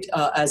right,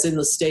 as in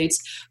the States,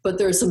 but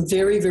there are some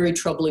very, very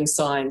troubling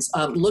signs.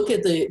 Look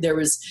at there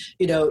was,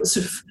 you know,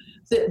 sort of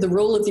the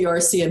role of the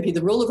RCMP,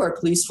 the role of our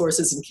police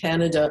forces in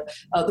Canada,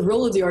 the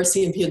role of the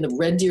RCMP in the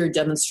Red Deer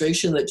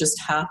demonstration that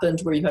just happened,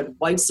 where you had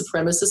white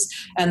supremacists,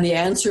 and the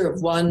answer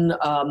of one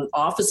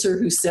officer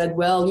who said,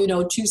 well, you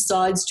know, two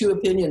sides, two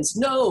opinions.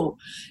 No,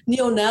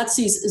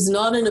 neo-Nazis is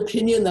not an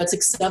opinion that's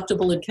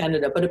acceptable in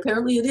Canada, but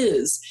apparently it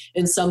is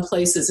in some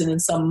places and in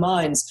some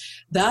minds.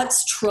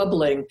 That's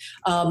troubling.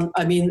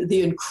 I mean,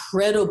 the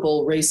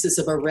incredible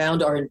racism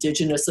around our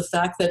Indigenous, the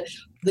fact that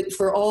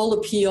for all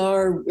the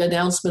PR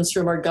announcements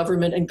from our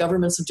government and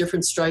governments of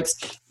different stripes,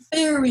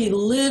 very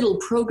little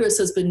progress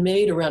has been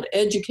made around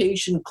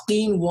education,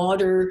 clean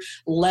water,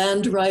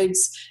 land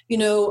rights. You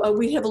know,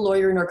 we have a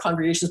lawyer in our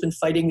congregation who's been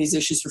fighting these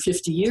issues for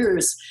 50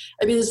 years.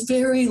 I mean, there's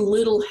very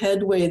little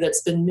headway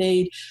that's been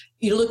made.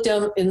 You look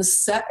down in the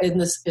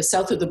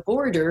south of the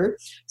border,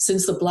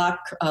 since the Black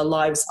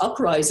Lives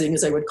Uprising,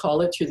 as I would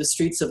call it, through the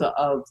streets of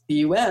the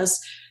U.S.,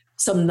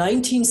 some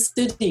 19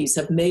 cities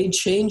have made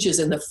changes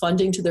in the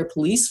funding to their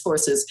police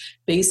forces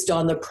based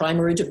on the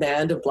primary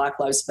demand of Black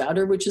Lives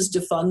Matter, which is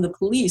defund the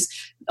police.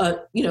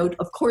 You know,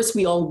 of course,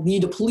 we all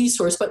need a police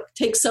force, but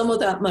take some of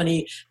that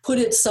money, put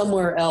it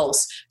somewhere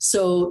else.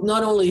 So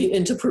not only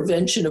into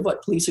prevention of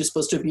what police are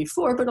supposed to be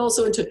for, but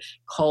also into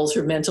calls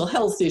for mental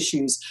health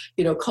issues,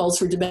 you know, calls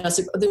for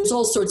domestic. There's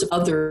all sorts of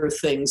other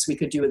things we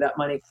could do with that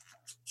money.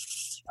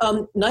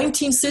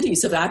 19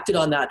 cities have acted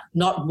on that.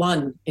 Not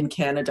one in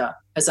Canada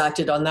has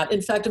acted on that.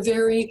 In fact, a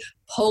very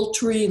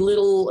paltry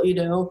little, you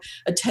know,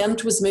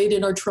 attempt was made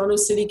in our Toronto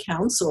City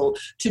Council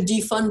to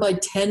defund by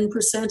 10%,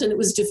 and it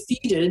was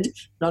defeated.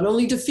 Not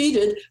only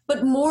defeated,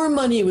 but more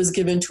money was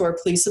given to our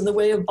police in the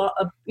way of,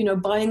 you know,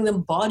 buying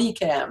them body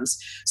cams.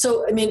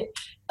 So, I mean,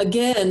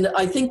 again,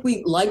 I think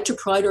we like to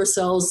pride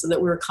ourselves that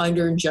we're a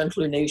kinder and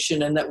gentler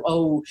nation, and that,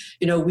 oh,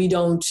 you know, we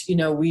don't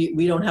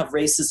have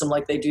racism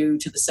like they do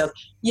to the South.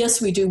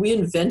 Yes, we do. We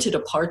invented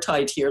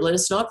apartheid here. Let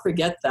us not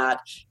forget that.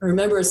 I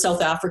remember a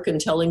South African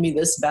telling me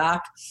this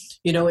back,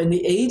 you know, in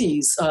the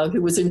 80s,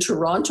 who was in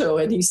Toronto,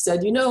 and he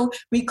said, you know,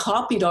 we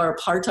copied our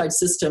apartheid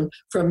system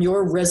from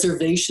your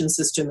reservation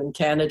system in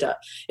Canada.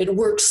 It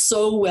works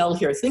so well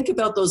here. Think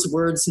about those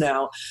words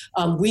now.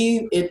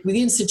 We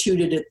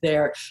instituted it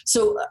there.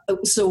 So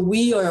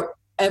we are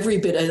every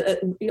bit,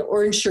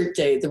 Orange Shirt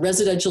Day, the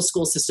residential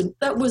school system,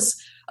 that was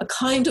a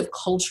kind of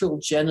cultural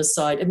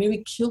genocide. I mean,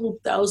 we killed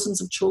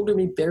thousands of children.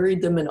 We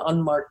buried them in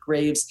unmarked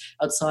graves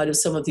outside of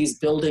some of these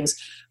buildings.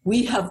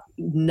 We have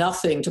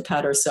nothing to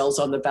pat ourselves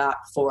on the back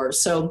for.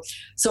 So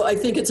I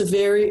think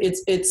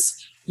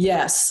it's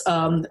yes.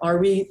 Are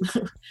we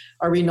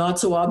not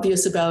so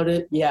obvious about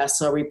it?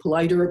 Yes. Are we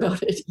politer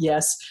about it?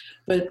 Yes.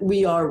 But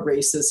we are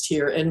racist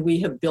here, and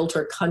we have built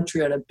our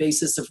country on a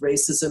basis of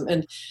racism,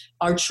 and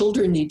our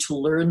children need to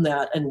learn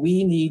that, and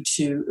we need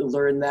to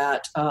learn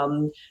that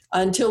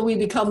until we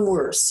become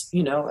worse,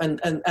 you know,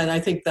 and I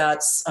think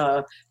that's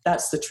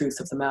the truth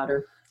of the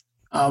matter.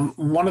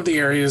 One of the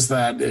areas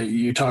that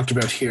you talked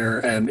about here,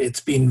 and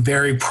it's been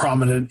very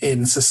prominent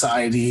in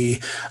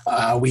society,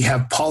 we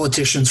have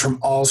politicians from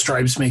all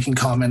stripes making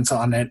comments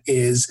on it,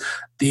 is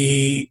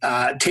the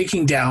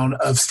taking down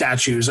of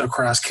statues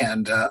across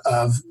Canada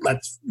of,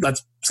 let's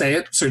say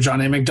it, Sir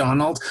John A.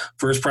 Macdonald,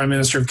 first Prime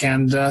Minister of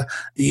Canada,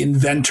 the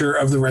inventor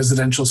of the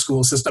residential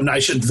school system. I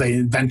shouldn't say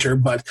inventor,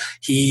 but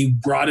he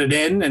brought it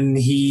in, and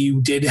he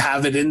did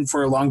have it in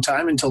for a long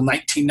time until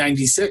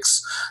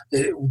 1996.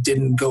 It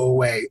didn't go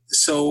away.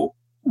 So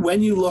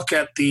when you look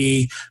at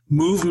the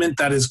movement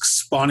that is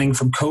spawning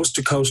from coast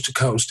to coast to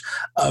coast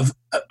of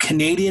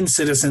Canadian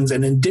citizens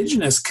and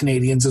Indigenous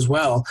Canadians as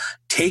well,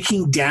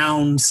 taking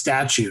down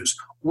statues,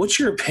 what's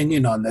your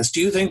opinion on this?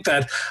 Do you think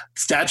that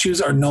statues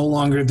are no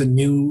longer the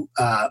new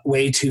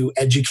way to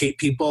educate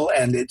people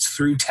and it's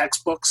through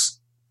textbooks?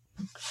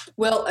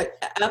 Well,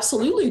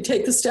 absolutely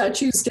take the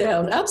statues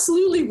down.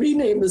 Absolutely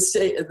rename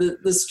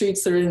the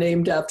streets that are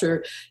named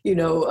after,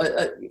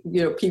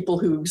 people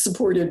who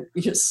supported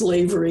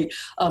slavery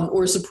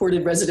or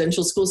supported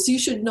residential schools.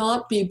 These should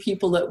not be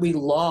people that we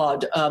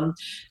laud.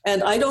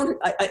 And I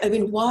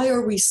mean, why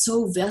are we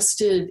so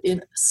vested in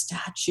a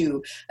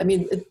statue? I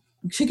mean,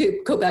 we could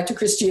go back to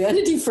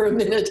Christianity for a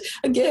minute.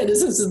 Again,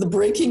 this is the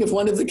breaking of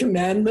one of the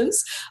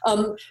commandments.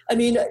 I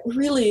mean,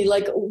 really,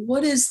 like,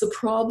 what is the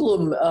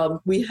problem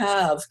we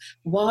have?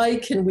 Why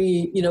do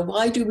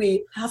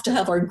we have to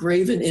have our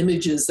graven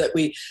images that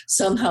we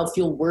somehow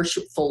feel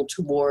worshipful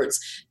towards?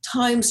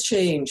 Times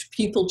change,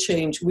 people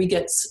change.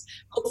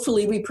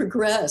 Hopefully we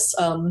progress.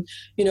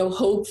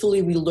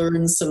 Hopefully we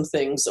learn some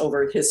things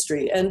over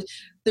history. And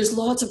there's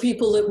lots of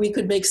people that we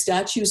could make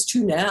statues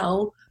to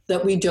now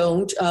that we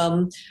don't.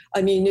 Where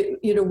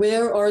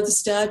are the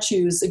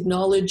statues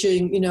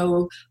acknowledging,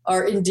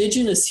 our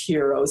Indigenous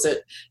heroes?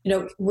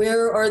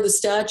 Where are the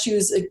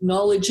statues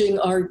acknowledging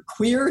our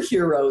queer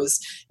heroes?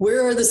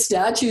 Where are the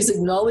statues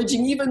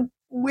acknowledging even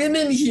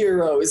women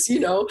heroes?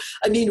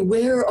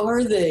 Where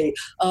are they?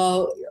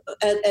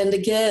 And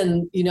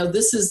again,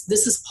 this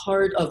is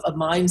part of a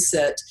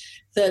mindset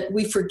that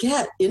we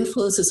forget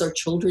influences our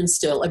children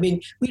still. I mean,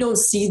 we don't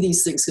see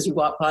these things because we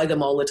walk by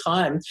them all the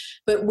time.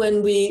 But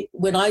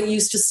when I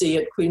used to see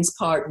at Queen's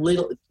Park,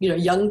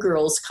 young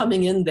girls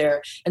coming in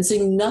there and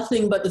seeing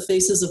nothing but the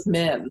faces of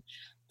men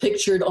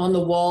pictured on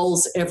the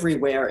walls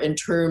everywhere in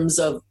terms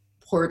of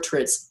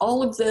portraits,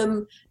 all of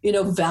them,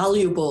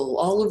 valuable,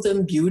 all of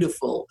them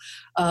beautiful.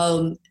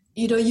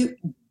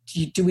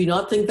 Do we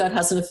not think that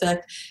has an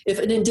effect? If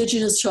an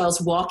Indigenous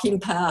child's walking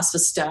past a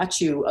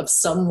statue of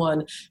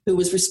someone who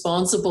was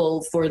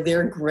responsible for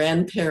their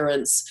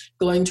grandparents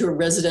going to a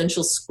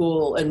residential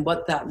school and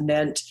what that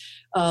meant,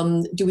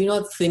 do we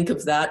not think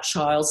of that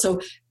child? So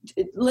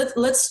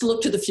let's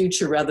look to the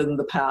future rather than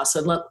the past,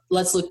 and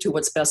let's look to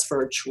what's best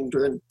for our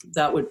children.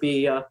 That would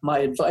be my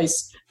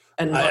advice.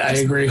 I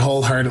agree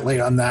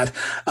wholeheartedly on that.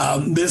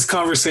 This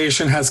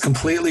conversation has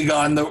completely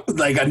gone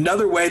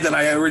another way than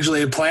I originally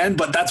had planned,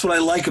 but that's what I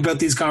like about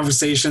these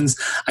conversations.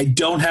 I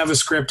don't have a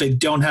script. I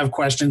don't have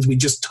questions. We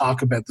just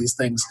talk about these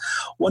things.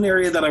 One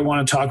area that I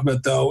want to talk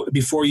about, though,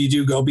 before you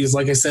do go, because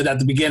like I said at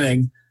the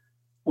beginning,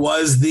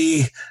 was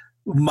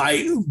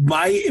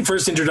my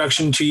first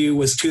introduction to you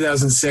was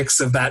 2006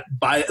 of that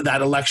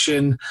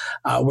election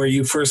where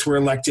you first were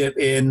elected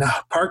in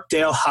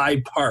Parkdale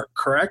High Park,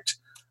 correct?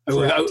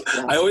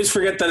 I always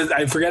forget that.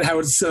 I forget how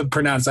it's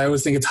pronounced. I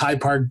always think it's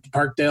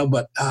Parkdale,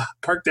 but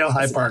Parkdale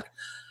High Park.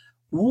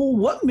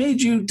 What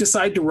made you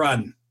decide to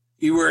run?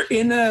 You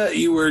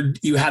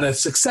had a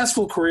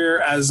successful career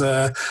as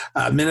a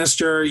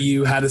minister.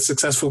 You had a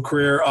successful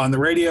career on the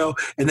radio,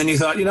 and then you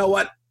thought, you know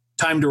what,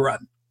 time to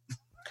run.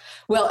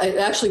 Well, it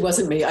actually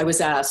wasn't me. I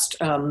was asked.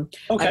 Okay.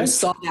 I was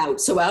sought out.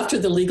 So after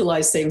the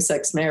legalized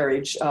same-sex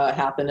marriage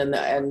happened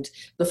and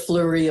the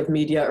flurry of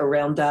media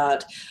around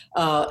that,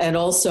 and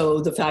also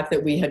the fact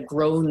that we had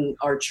grown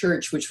our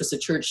church, which was a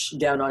church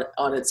down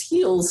on its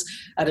heels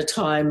at a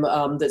time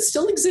that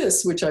still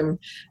exists, which I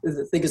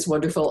think is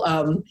wonderful,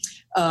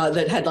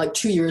 that had like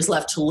 2 years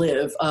left to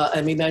live.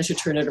 And we managed to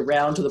turn it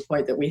around to the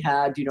point that we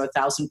had,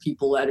 1,000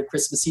 people at a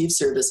Christmas Eve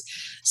service.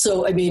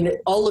 So, I mean,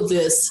 all of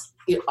this,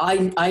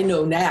 I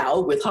know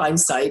now, with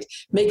hindsight,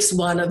 makes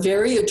one a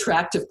very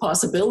attractive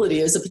possibility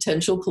as a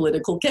potential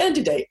political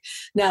candidate.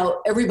 Now,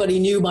 everybody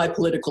knew my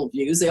political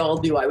views. They all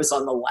knew I was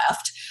on the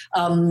left.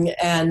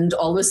 And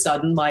all of a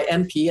sudden, my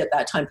MP at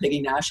that time,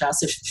 Peggy Nash,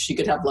 asked if she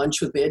could have lunch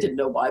with me. I didn't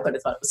know why, but I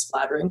thought it was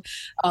flattering.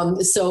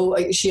 So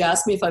she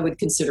asked me if I would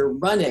consider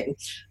running.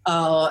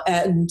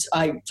 And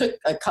I took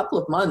a couple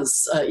of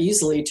months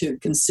easily to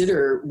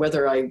consider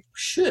whether I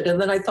should.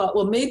 And then I thought,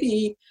 well,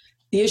 maybe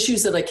the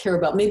issues that I care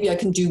about, maybe I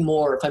can do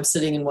more if I'm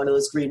sitting in one of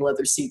those green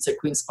leather seats at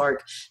Queen's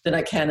Park than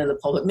I can in the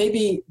pulpit.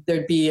 Maybe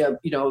there'd be a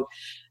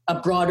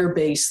broader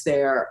base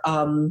there.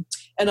 And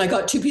I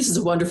got two pieces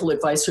of wonderful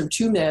advice from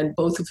two men,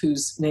 both of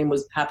whose name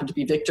happened to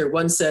be Victor.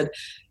 One said,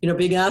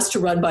 being asked to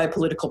run by a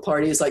political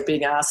party is like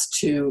being asked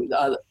to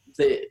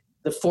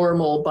the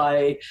formal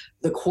by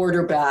the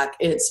quarterback.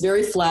 It's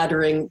very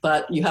flattering,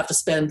 but you have to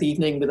spend the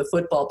evening with a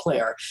football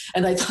player.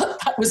 And I thought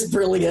that was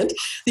brilliant.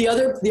 The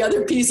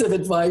other piece of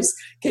advice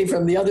came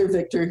from the other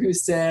Victor, who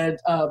said,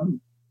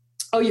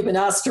 oh, you've been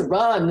asked to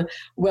run.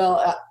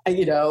 Well,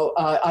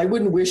 I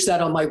wouldn't wish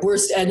that on my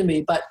worst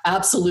enemy, but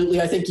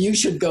absolutely, I think you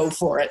should go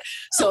for it.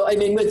 So, I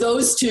mean, with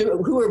those two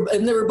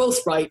and they were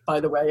both right, by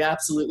the way,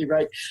 absolutely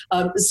right.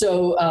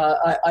 So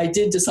I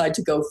did decide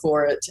to go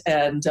for it.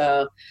 And,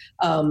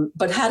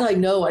 but had I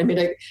known, I mean,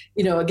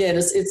 again,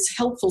 it's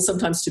helpful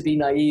sometimes to be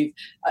naive.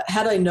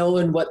 Had I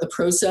known what the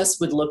process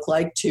would look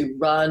like to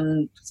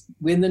run,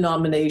 win the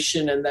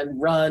nomination, and then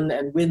run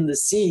and win the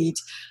seat,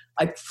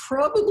 I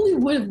probably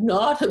would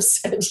not have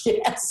said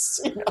yes.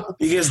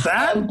 Because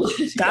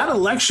that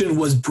election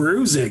was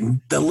bruising.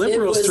 The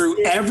Liberals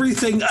threw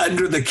everything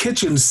under the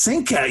kitchen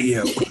sink at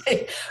you.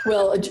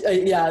 Well,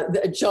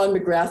 John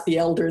McGrath, the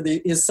elder,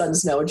 his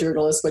son's now a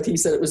journalist, but he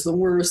said it was the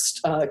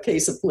worst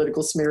case of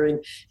political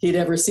smearing he'd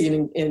ever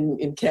seen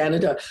in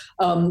Canada.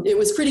 It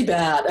was pretty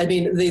bad. I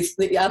mean, they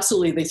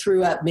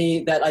threw at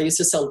me that I used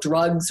to sell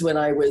drugs when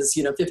I was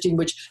 15,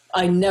 which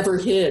I never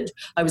hid.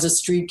 I was a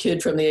street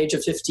kid from the age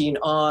of 15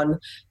 on.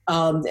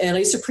 And I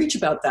used to preach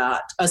about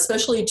that,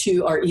 especially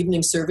to our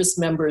evening service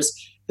members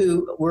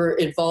who were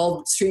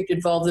street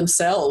involved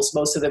themselves,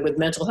 most of them with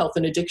mental health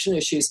and addiction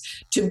issues.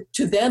 To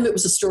them, it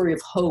was a story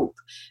of hope.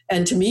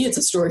 And to me, it's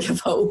a story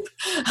of hope.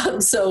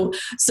 So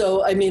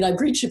I mean, I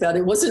preached about it.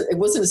 It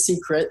wasn't a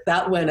secret.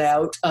 That went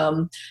out.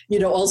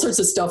 All sorts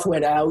of stuff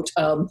went out.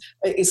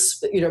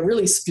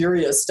 Really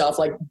spurious stuff,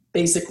 like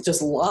basic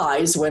just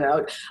lies went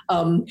out.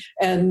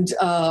 And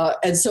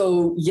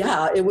so,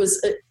 yeah, it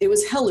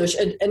was hellish.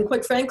 And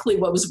quite frankly,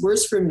 what was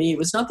worse for me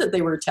was not that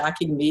they were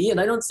attacking me.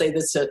 And I don't say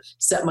this to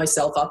set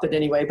myself up in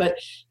any way, but,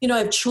 I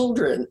have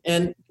children.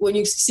 And when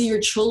you see your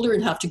children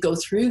have to go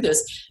through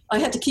this, I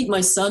had to keep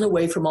my son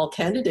away from all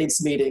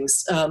candidates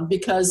meetings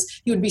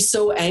because he would be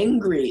so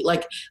angry.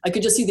 Like I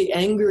could just see the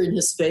anger in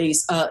his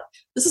face.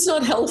 This is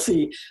not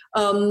healthy.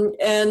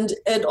 And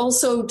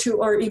also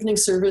to our evening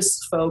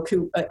service folk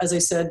who, as I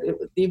said,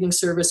 the evening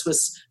service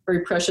was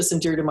very precious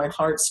and dear to my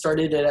heart,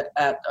 started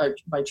at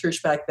my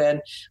church back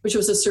then, which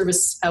was a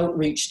service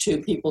outreach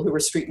to people who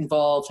were street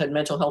involved, had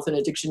mental health and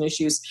addiction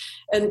issues.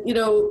 And,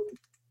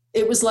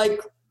 it was like,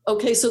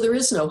 okay, so there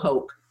is no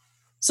hope.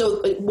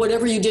 So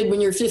whatever you did when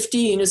you're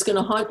 15 is going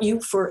to haunt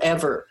you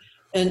forever.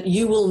 And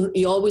you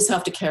always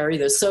have to carry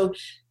this. So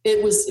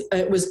it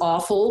was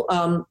awful.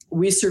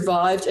 We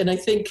survived. And I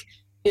think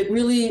it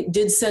really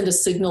did send a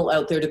signal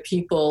out there to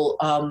people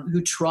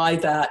who try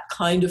that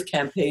kind of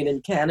campaign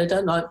in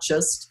Canada, not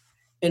just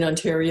in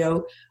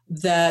Ontario,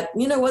 that,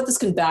 this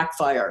can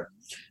backfire.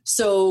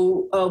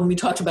 So we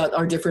talked about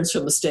our difference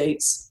from the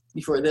States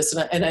before this.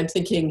 And I'm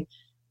thinking,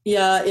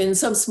 yeah, in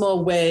some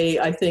small way,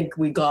 I think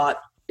we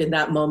got in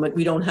that moment,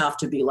 we don't have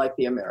to be like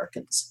the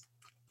Americans.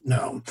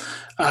 No.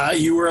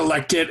 You were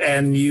elected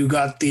and you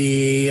got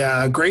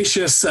the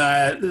gracious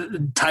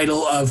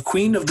title of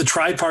Queen of the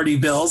Tri-Party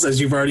Bills, as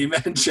you've already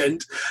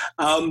mentioned.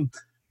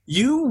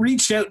 You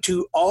reached out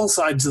to all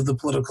sides of the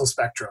political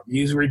spectrum.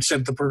 You reached out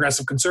to the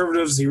Progressive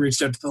Conservatives. You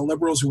reached out to the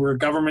Liberals who were in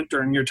government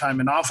during your time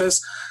in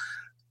office.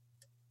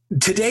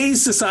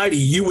 Today's society,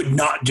 you would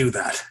not do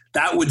that.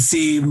 That would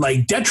seem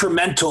like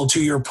detrimental to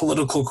your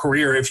political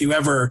career if you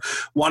ever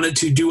wanted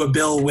to do a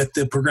bill with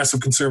the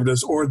Progressive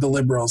Conservatives or the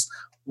Liberals.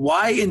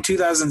 Why in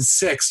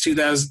 2006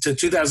 to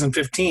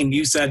 2015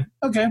 you said,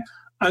 okay,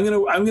 I'm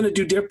gonna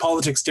do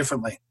politics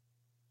differently?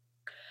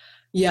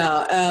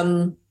 Yeah,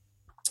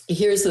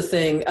 here's the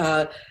thing.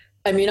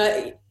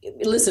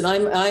 Listen,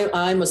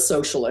 I'm a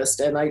socialist,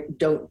 and I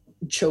don't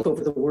choke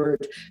over the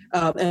word,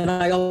 and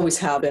I always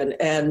have been,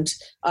 and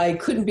I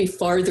couldn't be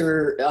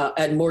farther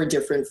and more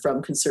different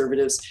from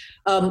conservatives.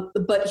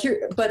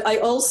 But I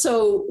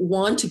also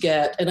want to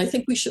get, and I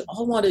think we should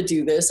all want to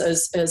do this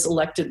as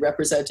elected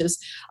representatives.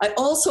 I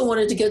also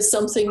wanted to get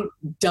something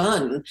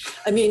done.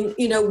 I mean,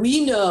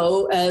 we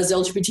know as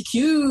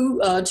LGBTQ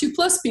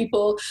 2+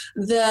 people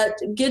that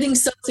getting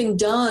something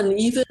done,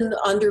 even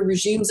under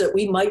regimes that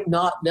we might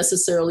not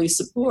necessarily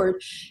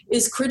support,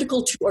 is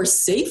critical to our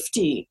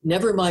safety,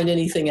 never mind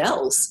anything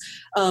else.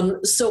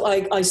 So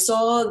I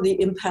saw the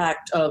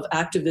impact of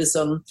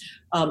activism.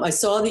 I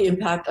saw the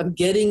impact of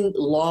getting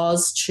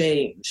laws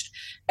changed.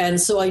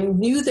 And so I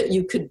knew that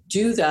you could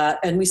do that.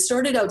 And we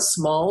started out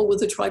small with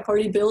the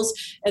tri-party bills,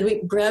 and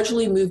we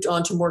gradually moved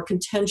on to more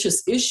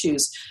contentious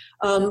issues.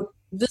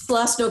 This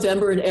last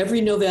November and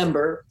every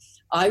November,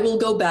 I will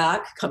go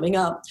back, coming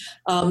up,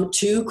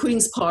 to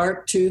Queen's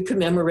Park to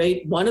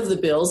commemorate one of the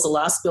bills, the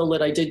last bill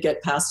that I did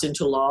get passed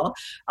into law,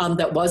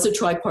 that was a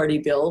tri-party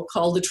bill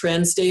called the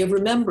Trans Day of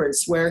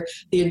Remembrance, where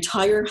the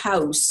entire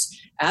House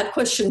at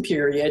question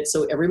period,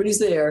 so everybody's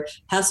there,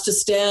 has to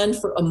stand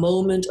for a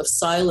moment of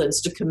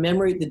silence to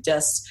commemorate the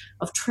deaths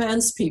of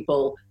trans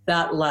people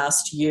that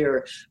last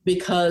year,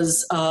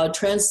 because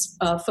trans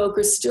folk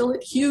are still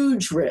at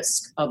huge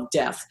risk of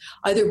death,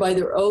 either by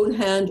their own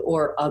hand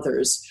or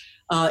others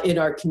in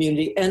our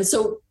community. And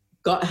so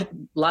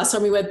last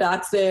time we went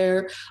back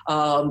there,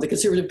 the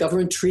Conservative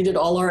government treated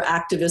all our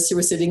activists who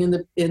were sitting in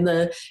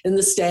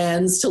the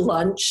stands to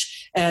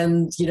lunch.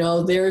 And,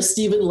 there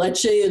Stephen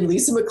Lecce and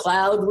Lisa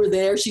MacLeod were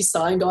there. She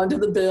signed onto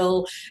the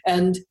bill.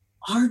 And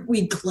aren't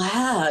we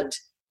glad?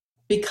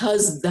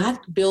 Because that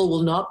bill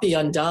will not be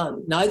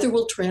undone. Neither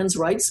will trans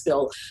rights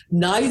bill.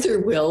 Neither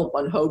will,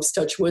 one hopes,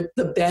 touch wood,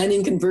 the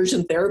banning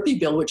conversion therapy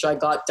bill, which I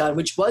got done,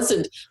 which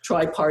wasn't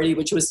tri-party,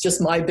 which was just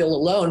my bill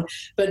alone.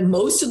 But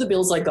most of the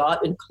bills I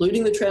got,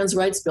 including the trans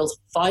rights bills,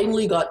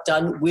 finally got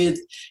done with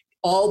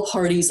all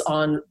parties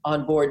on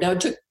board. Now, it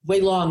took way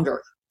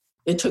longer.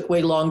 It took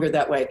way longer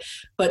that way.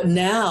 But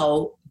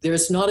now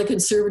there's not a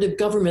Conservative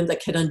government that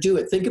can undo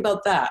it. Think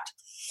about that.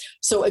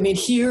 So,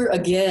 here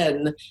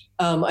again,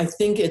 I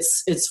think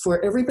it's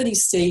for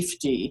everybody's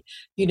safety.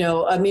 We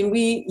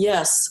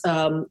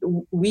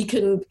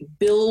can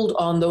build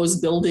on those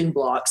building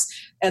blocks.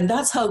 And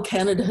that's how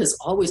Canada has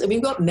always,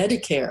 we've got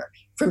Medicare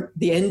from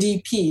the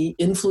NDP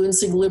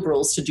influencing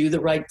Liberals to do the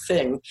right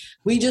thing.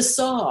 We just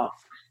saw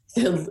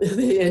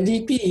the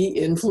NDP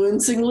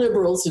influencing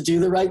Liberals to do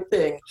the right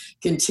thing,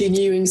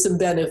 continuing some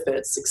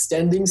benefits,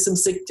 extending some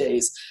sick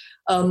days.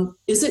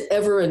 Is it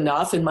ever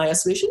enough in my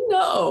estimation?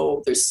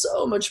 No, there's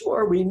so much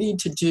more we need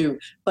to do,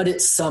 but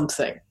it's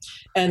something.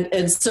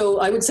 And so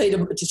I would say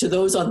to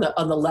those on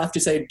the left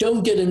who say,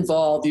 don't get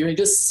involved, you're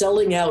just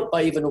selling out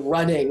by even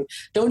running,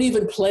 don't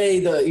even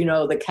play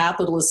the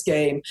capitalist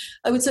game.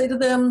 I would say to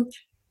them,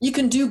 you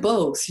can do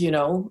both,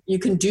 you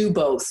can do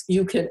both.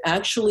 You can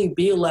actually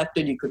be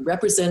elected, you can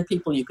represent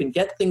people, you can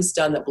get things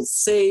done that will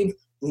save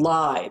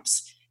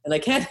lives. And I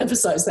can't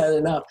emphasize that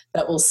enough,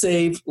 that will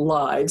save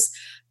lives.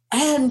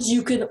 And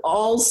you can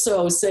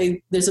also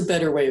say there's a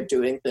better way of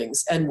doing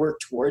things and work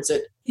towards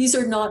it. These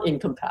are not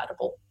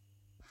incompatible.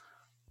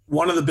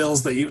 One of the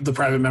bills the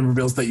private member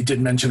bills that you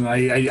did mention,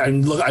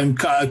 I'm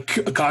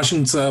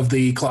cautious of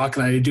the clock,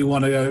 and I do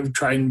want to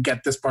try and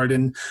get this part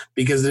in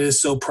because it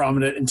is so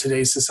prominent in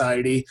today's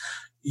society.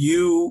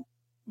 You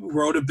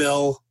wrote a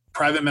bill,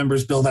 private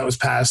member's bill that was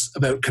passed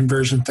about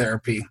conversion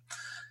therapy.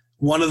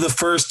 One of the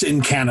first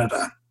in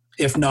Canada,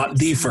 if not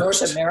the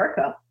first. North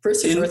America.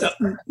 First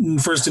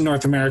in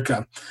North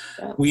America.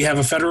 Yeah. We have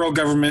a federal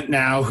government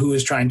now who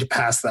is trying to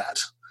pass that.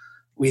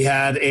 We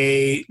had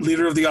a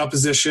leader of the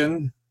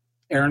opposition,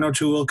 Erin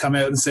O'Toole, come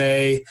out and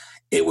say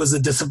it was a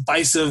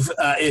divisive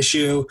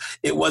issue.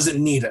 It wasn't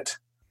needed.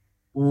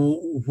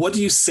 What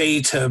do you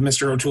say to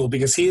Mr. O'Toole?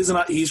 Because he's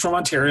from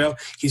Ontario.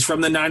 He's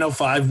from the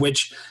 905,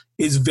 which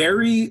is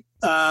very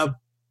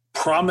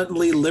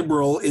prominently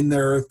liberal in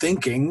their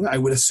thinking, I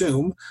would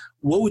assume.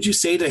 What would you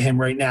say to him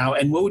right now?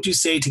 And what would you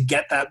say to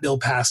get that bill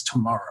passed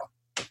tomorrow?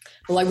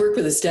 Well, I worked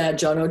with his dad,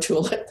 John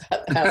O'Toole, at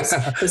that house.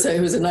 He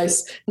was a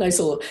nice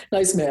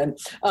man.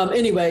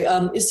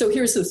 So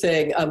here's the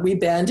thing. We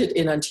banned it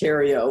in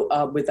Ontario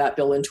with that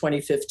bill in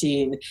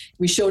 2015.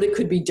 We showed it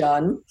could be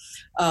done.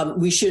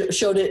 We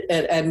showed it,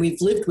 and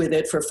we've lived with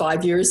it for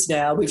 5 years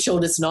now. We've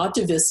shown it's not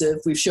divisive.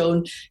 We've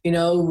shown,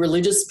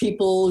 religious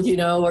people,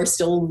 are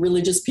still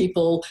religious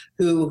people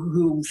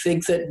who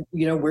think that,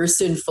 we're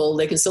sinful.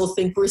 They can still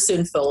think we're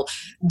sinful.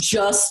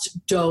 Just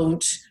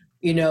don't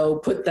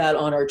put that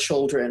on our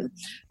children.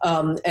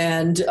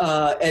 And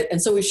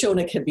so we've shown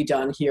it can be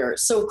done here.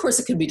 So of course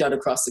it can be done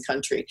across the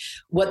country.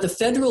 What the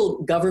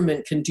federal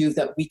government can do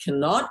that we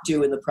cannot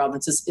do in the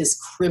provinces is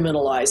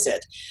criminalize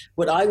it.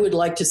 What I would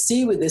like to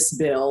see with this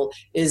bill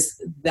is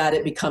that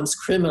it becomes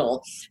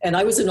criminal. And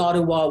I was in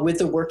Ottawa with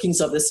the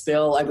workings of this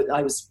bill.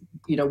 I was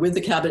with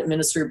the cabinet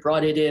minister,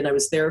 brought it in. I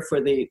was there for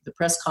the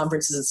press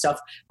conferences and stuff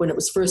when it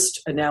was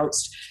first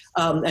announced,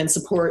 and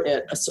support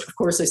it. Of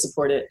course I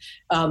support it.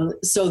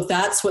 So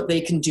that's what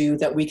they can do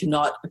that we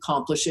cannot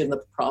accomplish in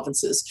the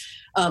provinces.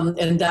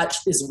 And that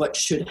is what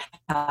should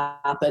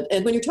happen.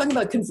 And when you're talking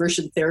about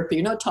conversion therapy,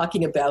 you're not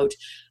talking about,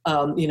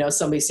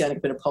 somebody standing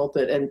up in a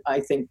pulpit and I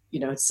think,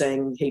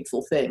 saying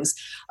hateful things.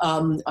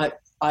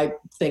 I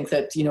think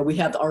that, we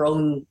have our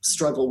own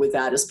struggle with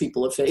that as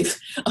people of faith.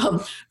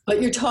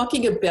 But you're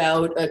talking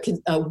about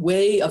a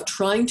way of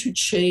trying to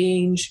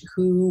change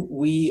who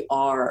we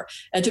are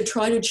and to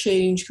try to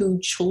change who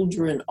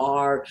children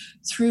are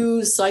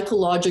through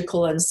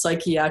psychological and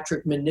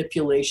psychiatric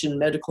manipulation,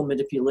 medical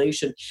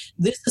manipulation.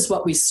 This is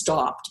what we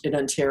stopped in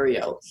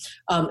Ontario.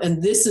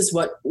 And this is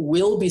what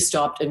will be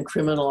stopped and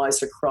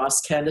criminalized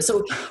across Canada.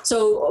 So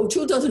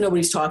O'Toole doesn't know what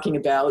he's talking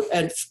about.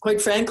 And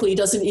quite frankly, he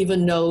doesn't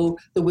even know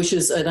the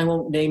wishes, and I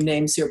won't name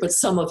names here, but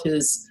some of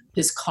his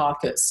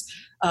caucus.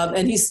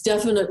 And he's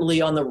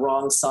definitely on the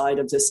wrong side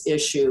of this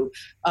issue.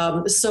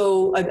 I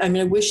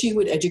wish he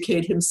would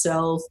educate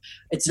himself.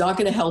 It's not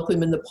going to help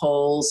him in the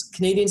polls.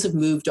 Canadians have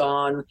moved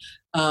on.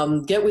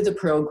 Get with the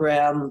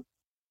program.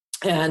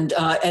 And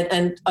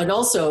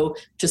also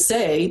to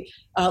say,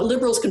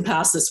 Liberals can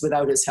pass this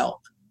without his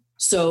help.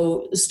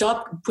 So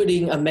stop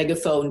putting a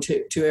megaphone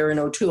to Erin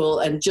O'Toole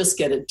and just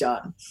get it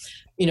done.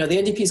 The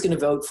NDP is going to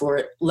vote for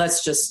it.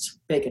 Let's just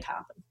make it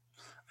happen.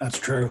 That's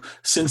true.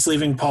 Since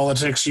leaving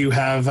politics, you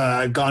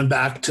have gone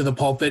back to the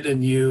pulpit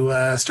and you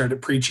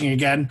started preaching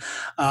again.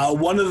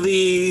 One of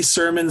the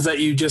sermons that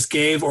you just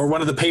gave, or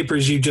one of the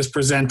papers you just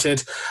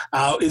presented,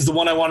 is the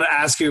one I want to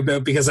ask you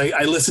about, because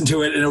I listened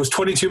to it and it was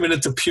 22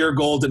 minutes of pure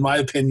gold, in my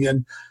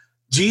opinion.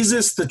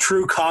 Jesus, the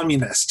true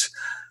communist.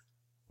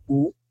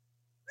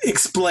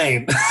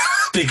 Explain.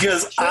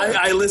 Because sure.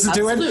 I listened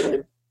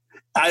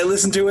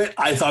to it.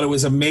 I thought it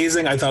was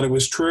amazing. I thought it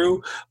was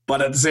true.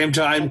 But at the same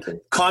time,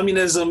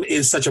 communism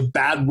is such a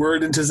bad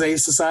word in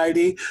today's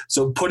society.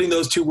 So putting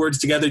those two words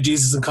together,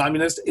 Jesus and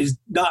communist, is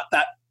not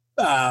that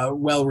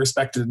well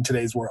respected in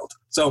today's world.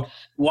 So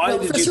why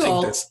did you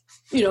think this?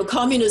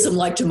 Communism,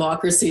 like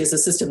democracy, is a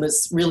system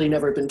that's really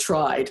never been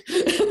tried.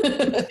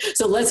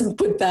 So let's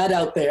put that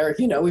out there.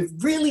 We've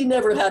really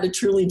never had a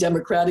truly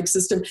democratic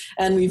system,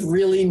 and we've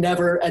really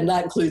never, and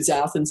that includes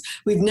Athens,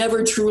 we've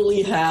never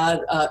truly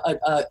had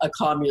a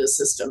communist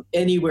system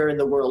anywhere in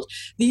the world.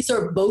 These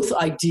are both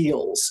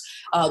ideals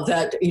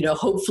that,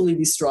 hopefully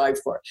we strive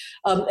for.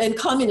 And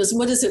communism,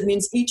 what does it mean?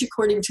 Each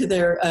according to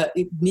their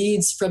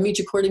needs, from each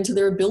according to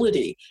their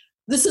ability.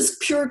 This is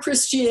pure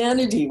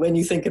Christianity when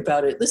you think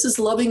about it. This is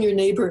loving your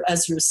neighbor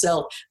as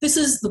yourself. This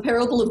is the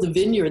parable of the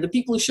vineyard. The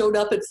people who showed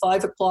up at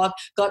 5 o'clock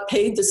got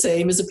paid the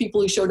same as the people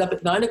who showed up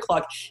at 9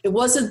 o'clock. It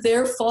wasn't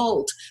their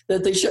fault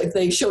that they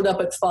showed up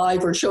at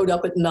 5 or showed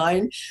up at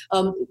 9.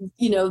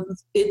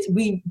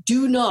 We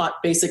do not,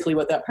 basically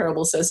what that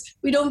parable says,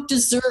 we don't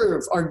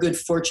deserve our good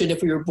fortune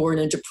if we were born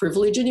into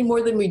privilege any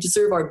more than we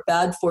deserve our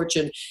bad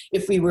fortune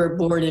if we were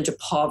born into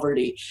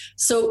poverty.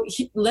 So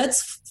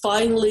let's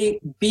finally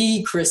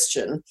be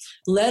Christian.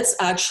 Let's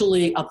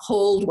actually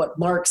uphold what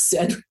Marx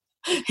said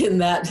in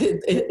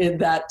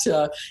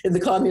the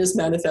Communist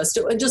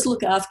Manifesto, and just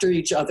look after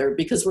each other,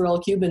 because we're all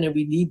human and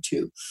we need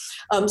to.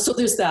 So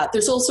there's that.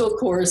 There's also, of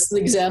course, the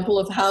example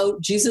of how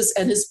Jesus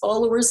and his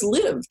followers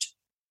lived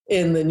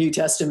in the New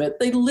Testament.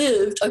 They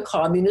lived a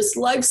communist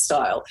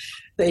lifestyle.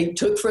 They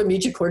took from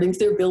each according to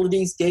their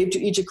abilities, gave to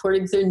each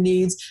according to their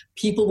needs.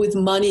 People with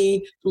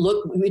money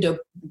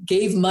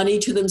gave money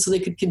to them so they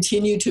could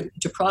continue to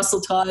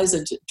proselytize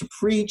and to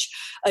preach.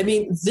 I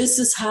mean, this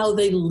is how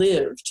they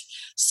lived.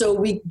 So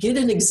we get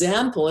an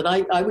example, and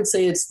I would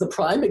say it's the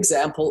prime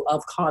example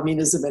of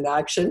communism in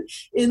action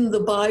in the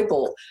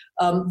Bible.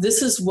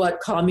 This is what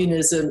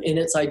communism in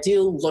its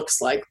ideal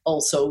looks like.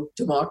 Also,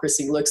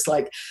 democracy looks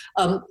like.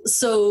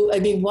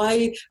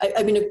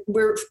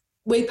 We're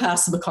way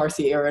past the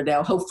McCarthy era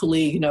now.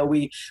 Hopefully,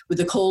 with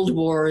the Cold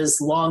War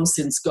is long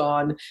since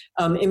gone.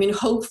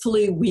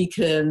 Hopefully we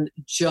can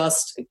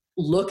just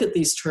look at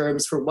these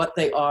terms for what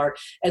they are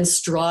and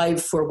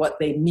strive for what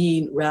they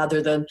mean, rather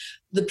than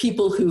the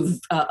people who've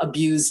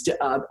abused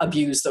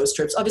those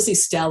terms. Obviously,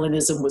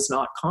 Stalinism was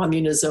not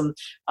communism.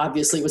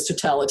 Obviously, it was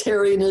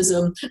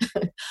totalitarianism.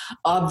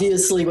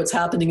 Obviously, what's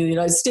happening in the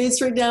United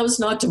States right now is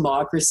not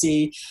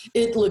democracy.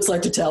 It looks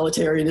like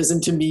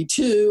totalitarianism to me,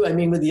 too.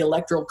 With the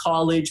Electoral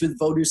College, with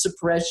voter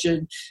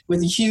suppression,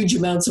 with huge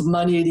amounts of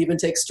money it even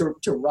takes to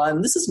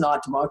run. This is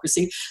not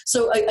democracy.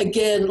 So,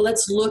 again,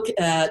 let's look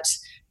at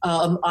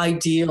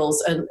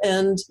ideals.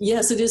 And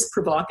yes, it is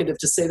provocative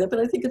to say that, but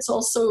I think it's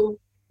also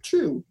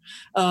true.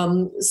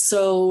 The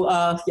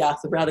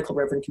Radical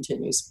Reverend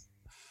continues.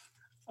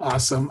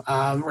 Awesome.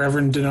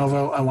 Reverend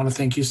DeNovo, I want to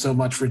thank you so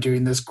much for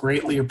doing this.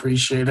 Greatly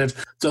appreciate it.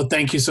 So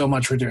thank you so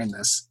much for doing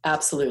this.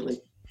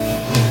 Absolutely.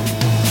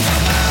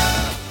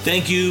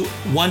 Thank you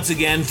once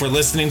again for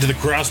listening to the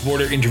Cross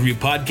Border Interview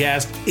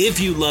Podcast. If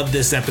you love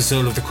this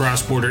episode of the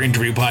Cross Border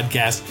Interview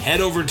Podcast,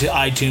 head over to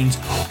iTunes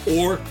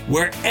or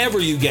wherever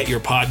you get your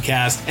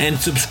podcast and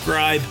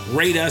subscribe,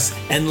 rate us,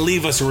 and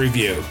leave us a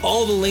review.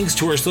 All the links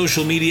to our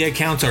social media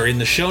accounts are in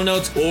the show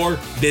notes, or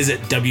visit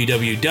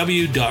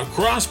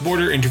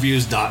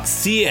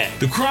www.crossborderinterviews.ca.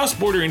 The Cross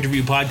Border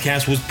Interview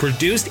Podcast was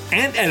produced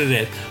and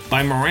edited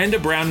by Miranda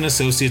Brown &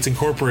 Associates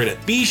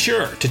Incorporated. Be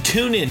sure to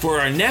tune in for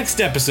our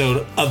next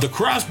episode of the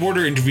Cross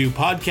Border Interview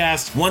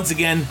Podcast. Once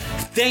again,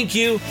 thank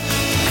you.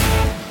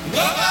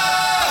 Bye-bye.